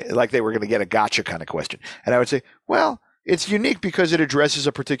would say, like they were going to get a gotcha kind of question. And I would say, well, it's unique because it addresses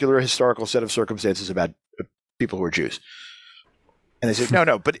a particular historical set of circumstances about people who are Jews. And they say,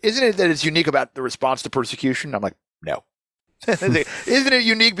 no, but isn't it that it's unique about the response to persecution? I'm like, no. Isn't it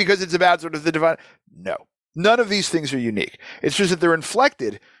unique because it's about sort of the divine? No, none of these things are unique. It's just that they're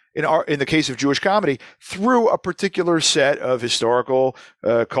inflected in the case of Jewish comedy through a particular set of historical,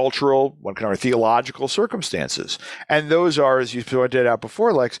 cultural, one can argue theological circumstances. And those are, as you pointed out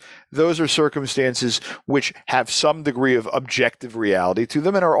before, Lex, those are circumstances which have some degree of objective reality to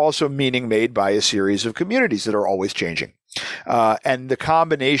them and are also meaning made by a series of communities that are always changing. And the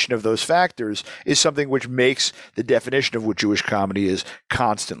combination of those factors is something which makes the definition of what Jewish comedy is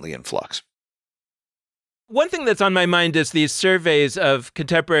constantly in flux. One thing that's on my mind is these surveys of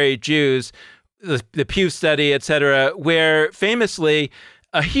contemporary Jews, the Pew study, et cetera, where famously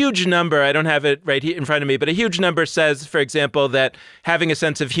a huge number, I don't have it right here in front of me, but a huge number says, for example, that having a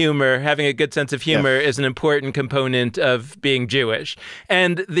sense of humor, having a good sense of humor is an important component of being Jewish.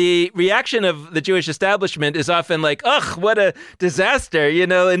 And the reaction of the Jewish establishment is often like, ugh, what a disaster.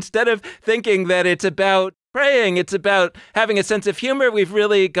 Instead of thinking that it's about praying, it's about having a sense of humor, we've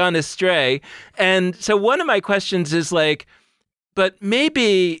really gone astray. And so one of my questions is like, but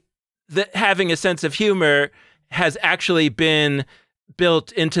maybe having a sense of humor has actually been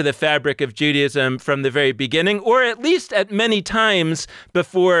built into the fabric of Judaism from the very beginning, or at least at many times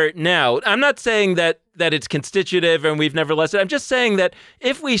before now. I'm not saying that it's constitutive and we've never lost it. I'm just saying that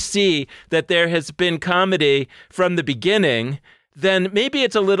if we see that there has been comedy from the beginning, then maybe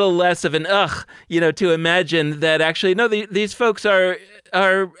it's a little less of an to imagine that actually, no, these folks are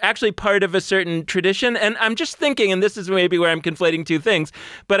actually part of a certain tradition. And I'm just thinking, and this is maybe where I'm conflating two things,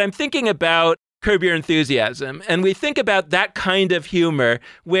 but I'm thinking about Curb Your Enthusiasm. And we think about that kind of humor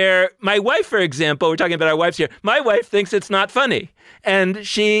where my wife, for example, we're talking about our wives here, my wife thinks it's not funny. And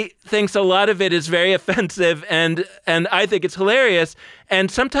she thinks a lot of it is very offensive, and I think it's hilarious. And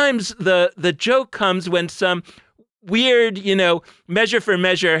sometimes the joke comes when some weird, measure for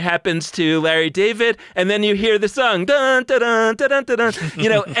measure happens to Larry David, and then you hear the song, dun, dun, dun, dun, dun,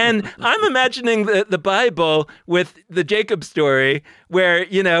 dun, and I'm imagining the Bible with the Jacob story where,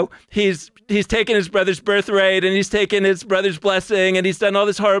 he's taken his brother's birthright and he's taken his brother's blessing and he's done all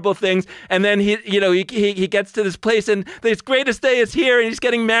these horrible things. And then he gets to this place and his greatest day is here and he's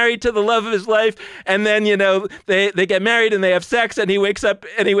getting married to the love of his life. And then, they get married and they have sex and he wakes up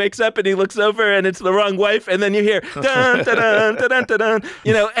and he looks over and it's the wrong wife. And then you hear, dun, dun, dun, dun, dun, dun,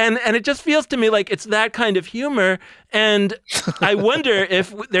 and it just feels to me like it's that kind of humor. And I wonder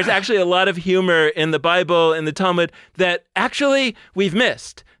if there's actually a lot of humor in the Bible, in the Talmud, that actually we've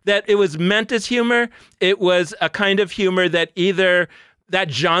missed. That it was meant as humor. It was a kind of humor that either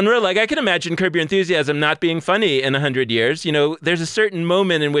that genre, like I can imagine Curb Your Enthusiasm not being funny in 100 years. There's a certain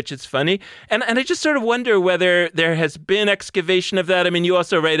moment in which it's funny. And I just sort of wonder whether there has been excavation of that. I mean, you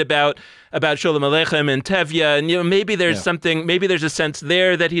also write about Sholem Aleichem and Tevye, and maybe there's something, maybe there's a sense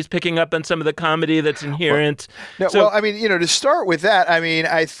there that he's picking up on some of the comedy that's inherent. To start with that,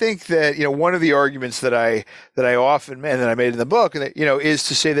 I think that one of the arguments that I often and that I made in the book, is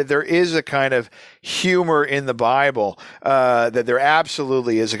to say that there is a kind of humor in the Bible, that there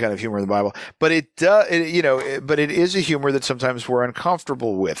absolutely is a kind of humor in the Bible, but it is a humor that sometimes we're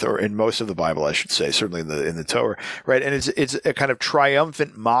uncomfortable with, or in most of the Bible, I should say, certainly in the Torah, right? And it's a kind of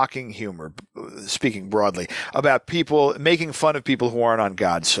triumphant mocking humor, speaking broadly, about people making fun of people who aren't on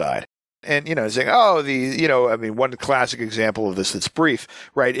God's side. And, saying, one classic example of this that's brief,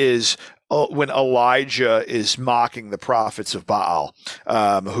 right, is when Elijah is mocking the prophets of Baal,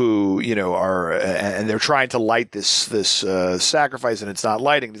 who, are, and they're trying to light this sacrifice and it's not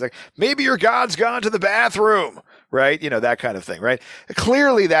lighting. He's like, maybe your God's gone to the bathroom, right? That kind of thing, right?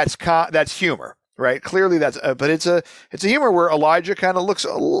 Clearly that's humor. Right. Clearly but it's a humor where Elijah kind of looks,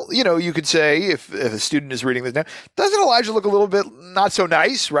 you could say if a student is reading this now, doesn't Elijah look a little bit not so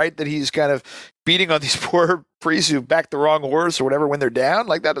nice, right? That he's kind of beating on these poor priests who backed the wrong horse or whatever when they're down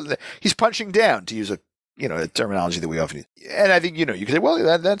like that. He's punching down, to use a terminology that we often use. And I think, you can say,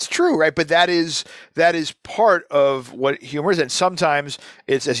 well, that's true, right? But that is part of what humor is. And sometimes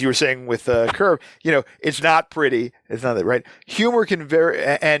it's, as you were saying with Curb, it's not pretty. It's not that, right? Humor can vary.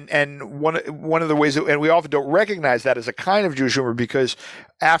 And one of the ways and we often don't recognize that as a kind of Jewish humor, because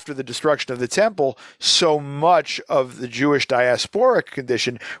after the destruction of the temple, so much of the Jewish diasporic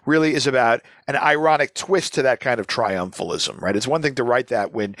condition really is about an ironic twist to that kind of triumphalism, right? It's one thing to write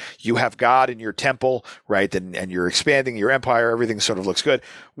that when you have God in your temple, right? And you're expanding your empire, everything sort of looks good.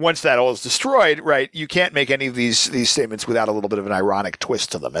 Once that all is destroyed, right? You can't make any of these statements without a little bit of an ironic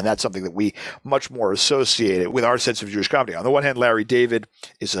twist to them. And that's something that we much more associate it with our sense elements of Jewish comedy. On the one hand, Larry David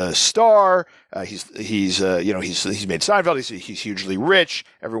is a star. He's made Seinfeld. He's hugely rich.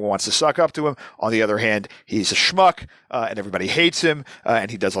 Everyone wants to suck up to him. On the other hand, he's a schmuck, and everybody hates him,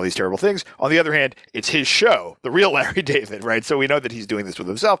 and he does all these terrible things. On the other hand, it's his show, the real Larry David, right? So we know that he's doing this with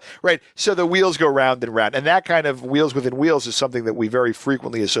himself, right? So the wheels go round and round, and that kind of wheels within wheels is something that we very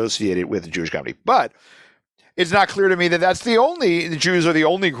frequently associate with Jewish comedy. But it's not clear to me that the Jews are the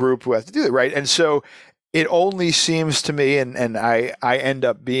only group who have to do it, right? And so it only seems to me, and I end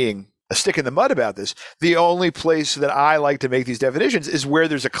up being a stick in the mud about this, the only place that I like to make these definitions is where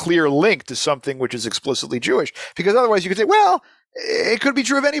there's a clear link to something which is explicitly Jewish. Because otherwise you could say, well, it could be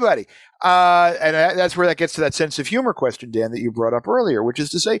true of anybody. And that's where that gets to that sense of humor question, Dan, that you brought up earlier, which is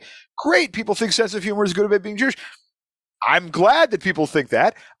to say, great, people think sense of humor is good about being Jewish. I'm glad that people think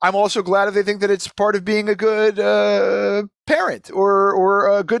that. I'm also glad if they think that it's part of being a good parent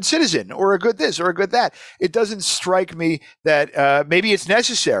or a good citizen or a good this or a good that. It doesn't strike me that maybe it's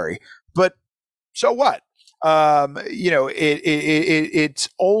necessary, but so what? It's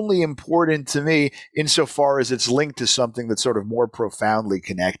only important to me insofar as it's linked to something that's sort of more profoundly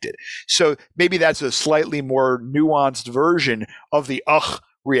connected. So maybe that's a slightly more nuanced version of the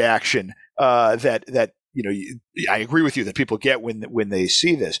reaction that I agree with you that people get when they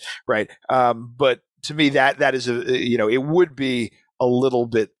see this, right? But to me, that is it would be a little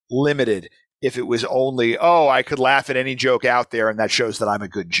bit limited if it was only, I could laugh at any joke out there, and that shows that I'm a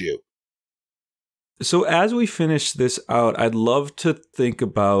good Jew. So as we finish this out, I'd love to think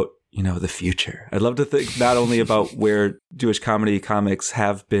about, the future. I'd love to think not only about where Jewish comedy comics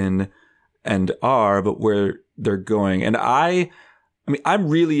have been and are, but where they're going. And I'm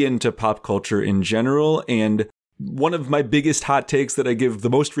really into pop culture in general. And one of my biggest hot takes that I give the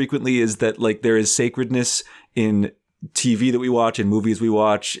most frequently is that there is sacredness in TV that we watch, in movies we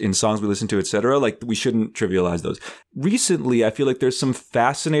watch, in songs we listen to, etc. We shouldn't trivialize those. Recently, I feel like there's some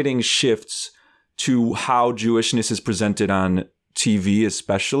fascinating shifts to how Jewishness is presented on TV,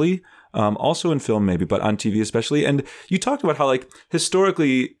 especially, also in film maybe, but on TV especially. And you talked about how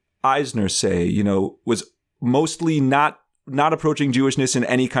historically Eisner, say, was mostly not approaching Jewishness in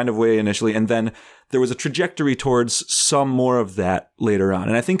any kind of way initially. And then there was a trajectory towards some more of that later on.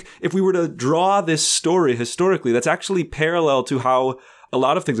 And I think if we were to draw this story historically, that's actually parallel to how a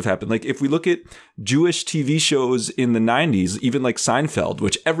lot of things have happened. If we look at Jewish TV shows in the 90s, even like Seinfeld,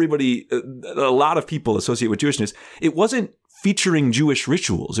 which a lot of people associate with Jewishness, it wasn't featuring Jewish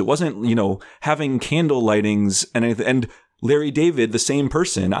rituals. It wasn't, having candle lightings and anything. And Larry David, the same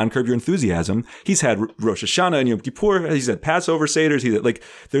person on Curb Your Enthusiasm, he's had Rosh Hashanah and Yom Kippur, he's had Passover Seders,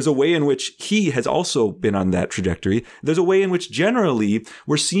 there's a way in which he has also been on that trajectory. There's a way in which generally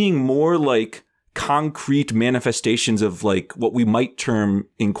we're seeing more concrete manifestations of what we might term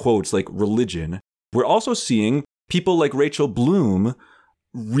in quotes religion. We're also seeing people like Rachel Bloom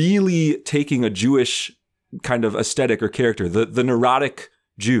really taking a Jewish kind of aesthetic or character, the neurotic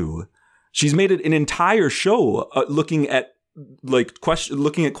Jew. She's made it an entire show looking at questions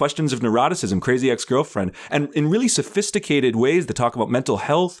of neuroticism, Crazy Ex-Girlfriend, and in really sophisticated ways that talk about mental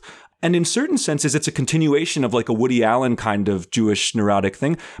health. And in certain senses, it's a continuation of a Woody Allen kind of Jewish neurotic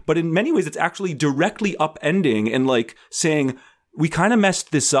thing. But in many ways, it's actually directly upending and saying, we kind of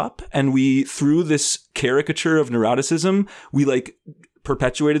messed this up. And we, through this caricature of neuroticism, we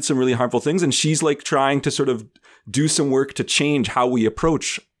perpetuated some really harmful things. And she's trying to sort of do some work to change how we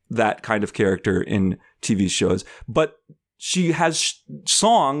approach that kind of character in TV shows. But she has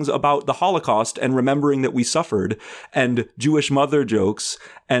songs about the Holocaust and remembering that we suffered, and Jewish mother jokes,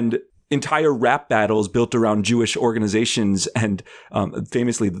 and entire rap battles built around Jewish organizations, and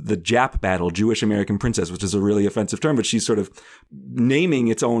famously the Jap battle, Jewish American Princess, which is a really offensive term, but she's sort of naming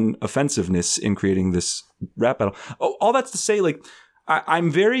its own offensiveness in creating this rap battle. All that's to say, I'm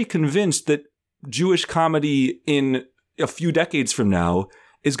very convinced that Jewish comedy in a few decades from now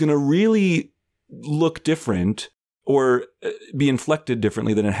is going to really look different or be inflected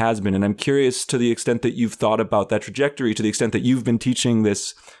differently than it has been. And I'm curious, to the extent that you've thought about that trajectory, to the extent that you've been teaching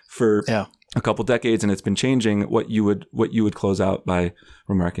this for a couple decades and it's been changing, what you would close out by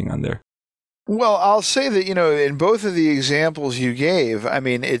remarking on there. Well, I'll say that, in both of the examples you gave,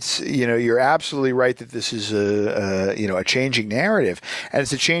 it's, you're absolutely right that this is a changing narrative. And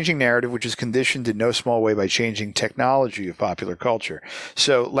it's a changing narrative which is conditioned in no small way by changing technology of popular culture.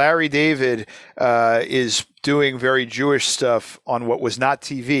 So Larry David is doing very Jewish stuff on what was not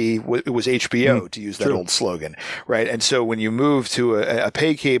TV. It was HBO, to use that old slogan, right? And so when you move to a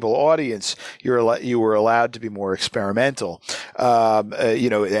pay cable audience, you were allowed to be more experimental,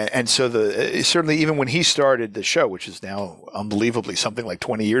 and so certainly even when he started the show, which is now unbelievably something like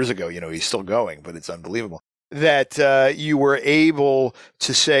 20 years ago, he's still going, but it's unbelievable. that you were able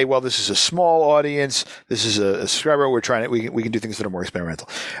to say, well, this is a small audience. This is a subscriber. We can do things that are more experimental.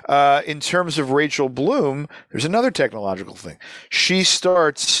 In terms of Rachel Bloom, there's another technological thing. She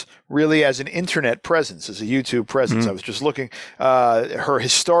starts really as an internet presence, as a YouTube presence. I was just looking, her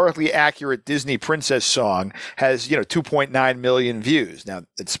historically accurate Disney princess song has, 2.9 million views. Now,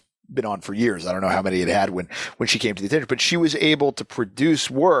 it's been on for years. I don't know how many it had when she came to the attention, but she was able to produce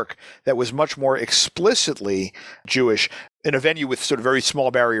work that was much more explicitly Jewish in a venue with sort of very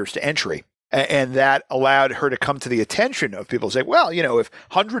small barriers to entry. And that allowed her to come to the attention of people saying, well, if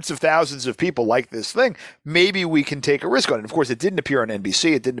hundreds of thousands of people like this thing, maybe we can take a risk on it. And of course, it didn't appear on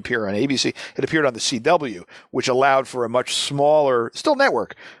NBC. It didn't appear on ABC. It appeared on the CW, which allowed for a much smaller, still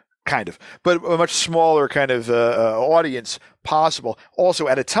network, kind of, but a much smaller kind of audience possible. Also,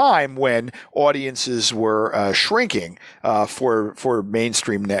 at a time when audiences were shrinking for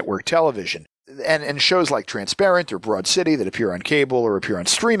mainstream network television. And shows like Transparent or Broad City that appear on cable or appear on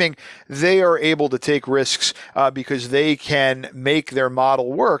streaming, they are able to take risks because they can make their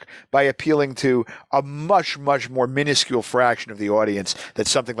model work by appealing to a much, much more minuscule fraction of the audience that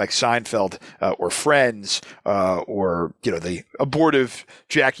something like Seinfeld or Friends or the abortive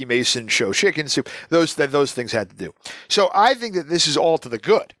Jackie Mason show Chicken Soup, those things had to do. So I think that this is all to the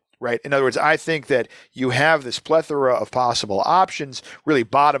good. Right. In other words, I think that you have this plethora of possible options, really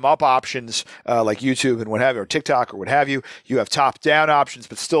bottom-up options like YouTube and what have you, or TikTok or what have you. You have top-down options,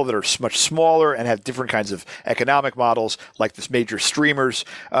 but still that are much smaller and have different kinds of economic models, like this major streamers.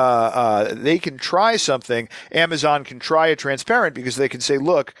 They can try something. Amazon can try a Transparent because they can say,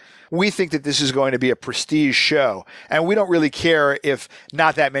 look, we think that this is going to be a prestige show, and we don't really care if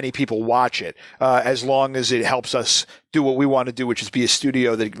not that many people watch it, as long as it helps us do what we want to do, which is be a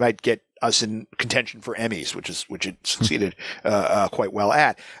studio that might get us in contention for Emmys, which it succeeded quite well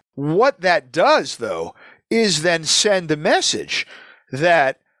at. What that does, though, is then send a message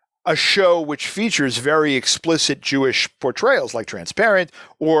that a show which features very explicit Jewish portrayals like Transparent,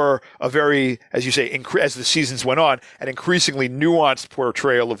 or a very, as you say, as the seasons went on, an increasingly nuanced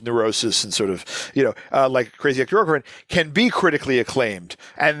portrayal of neurosis and sort of, like Crazy Ex-Girlfriend, can be critically acclaimed,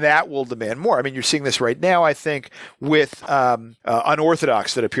 and that will demand more. I mean, you're seeing this right now, I think, with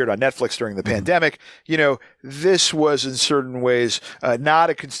Unorthodox that appeared on Netflix during the pandemic. This was in certain ways not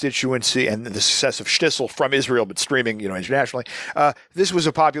a constituency, and the success of Shtisel from Israel, but streaming, internationally. This was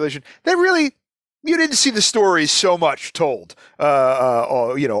a population that really, you didn't see the stories so much told,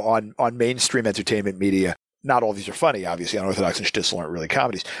 on mainstream entertainment media. Not all these are funny, obviously. Unorthodox and Shtisel aren't really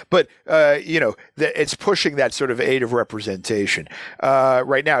comedies, but it's pushing that sort of aid of representation.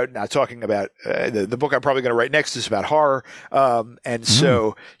 Right now, talking about the book I'm probably going to write next is about horror,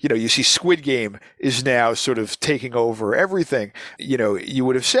 so you see Squid Game is now sort of taking over everything. You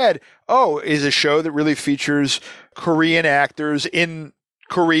would have said, oh, is a show that really features Korean actors in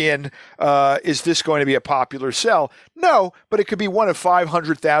Korean, is this going to be a popular sell? No, but it could be one of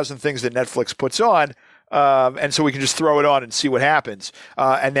 500,000 things that Netflix puts on. And so we can just throw it on and see what happens.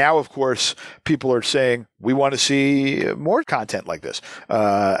 And now, of course, people are saying, we want to see more content like this.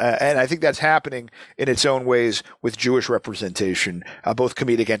 And I think that's happening in its own ways with Jewish representation, both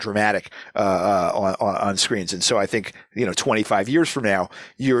comedic and dramatic, on screens. And so I think, 25 years from now,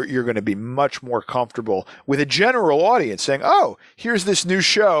 you're going to be much more comfortable with a general audience saying, oh, here's this new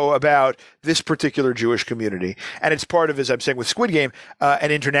show about this particular Jewish community. And it's part of, as I'm saying with Squid Game,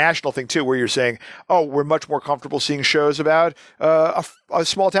 an international thing too, where you're saying, oh, we're much more comfortable seeing shows about a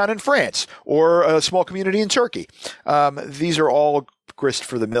small town in France or a small community in Turkey. These are all grist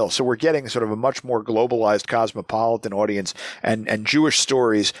for the mill. So we're getting sort of a much more globalized cosmopolitan audience, and Jewish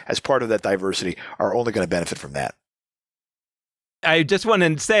stories as part of that diversity are only going to benefit from that. I just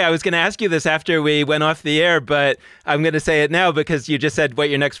wanted to say, I was going to ask you this after we went off the air, but I'm going to say it now because you just said what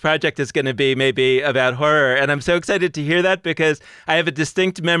your next project is going to be, maybe about horror. And I'm so excited to hear that because I have a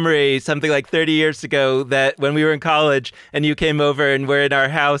distinct memory, something like 30 years ago, that when we were in college and you came over and were in our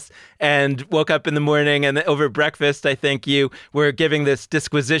house and woke up in the morning, and over breakfast, I think you were giving this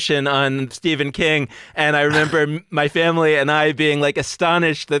disquisition on Stephen King. And I remember my family and I being like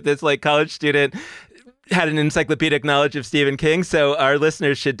astonished that this like college student had an encyclopedic knowledge of Stephen King. So our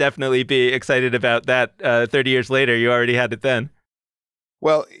listeners should definitely be excited about that 30 years later. You already had it then.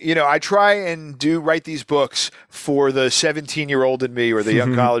 Well, I try and write these books for the 17-year-old in me or the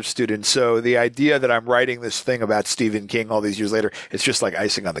young college student. So the idea that I'm writing this thing about Stephen King all these years later, it's just like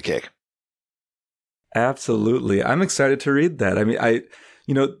icing on the cake. Absolutely. I'm excited to read that. I mean,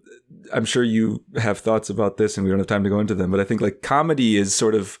 I'm sure you have thoughts about this and we don't have time to go into them, but I think like comedy is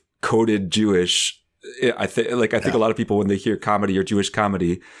sort of coded Jewish. I think a lot of people, when they hear comedy or Jewish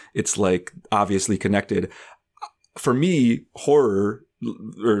comedy, it's like obviously connected. for me, horror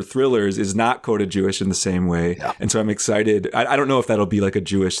or thrillers is not coded Jewish in the same way. Yeah. And so I'm excited. I don't know if that'll be like a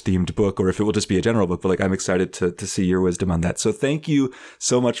Jewish themed book or if it will just be a general book, but like I'm excited to see your wisdom on that. So thank you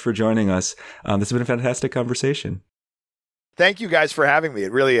so much for joining us. This has been a fantastic conversation. Thank you guys for having me.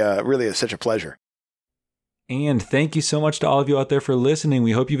 It really is such a pleasure. And thank you so much to all of you out there for listening.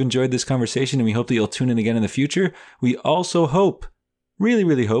 We hope you've enjoyed this conversation and we hope that you'll tune in again in the future. We also hope, really,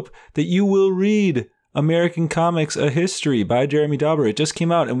 really hope that you will read American Comics: A History by Jeremy Dauber. It just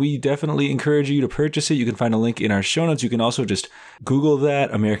came out and we definitely encourage you to purchase it. You can find a link in our show notes. You can also just Google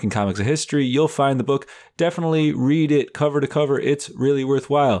that, American Comics: A History. You'll find the book. Definitely read it cover to cover. It's really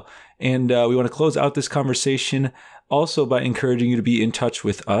worthwhile. And we want to close out this conversation also by encouraging you to be in touch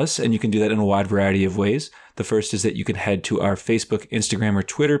with us, and you can do that in a wide variety of ways. The first is that you can head to our Facebook, Instagram, or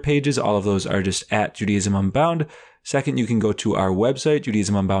Twitter pages. All of those are just at Judaism Unbound. Second, you can go to our website,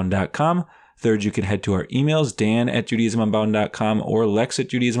 JudaismUnbound.com. Third, you can head to our emails, dan@JudaismUnbound.com or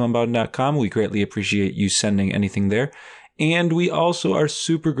lex@JudaismUnbound.com. We greatly appreciate you sending anything there. And we also are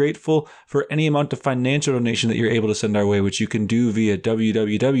super grateful for any amount of financial donation that you're able to send our way, which you can do via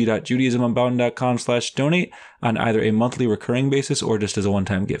www.JudaismUnbound.com/donate on either a monthly recurring basis or just as a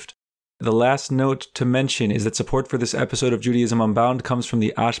one-time gift. The last note to mention is that support for this episode of Judaism Unbound comes from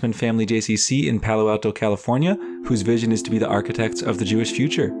the Oshman Family JCC in Palo Alto, California, whose vision is to be the architects of the Jewish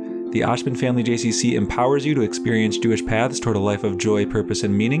future. The Oshman Family JCC empowers you to experience Jewish paths toward a life of joy, purpose,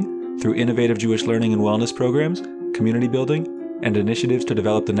 and meaning through innovative Jewish learning and wellness programs, community building, and initiatives to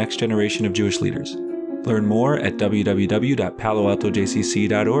develop the next generation of Jewish leaders. Learn more at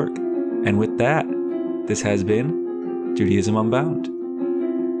www.paloaltojcc.org. And with that, this has been Judaism Unbound.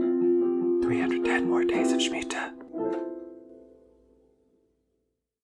 310 more days of Shemitah.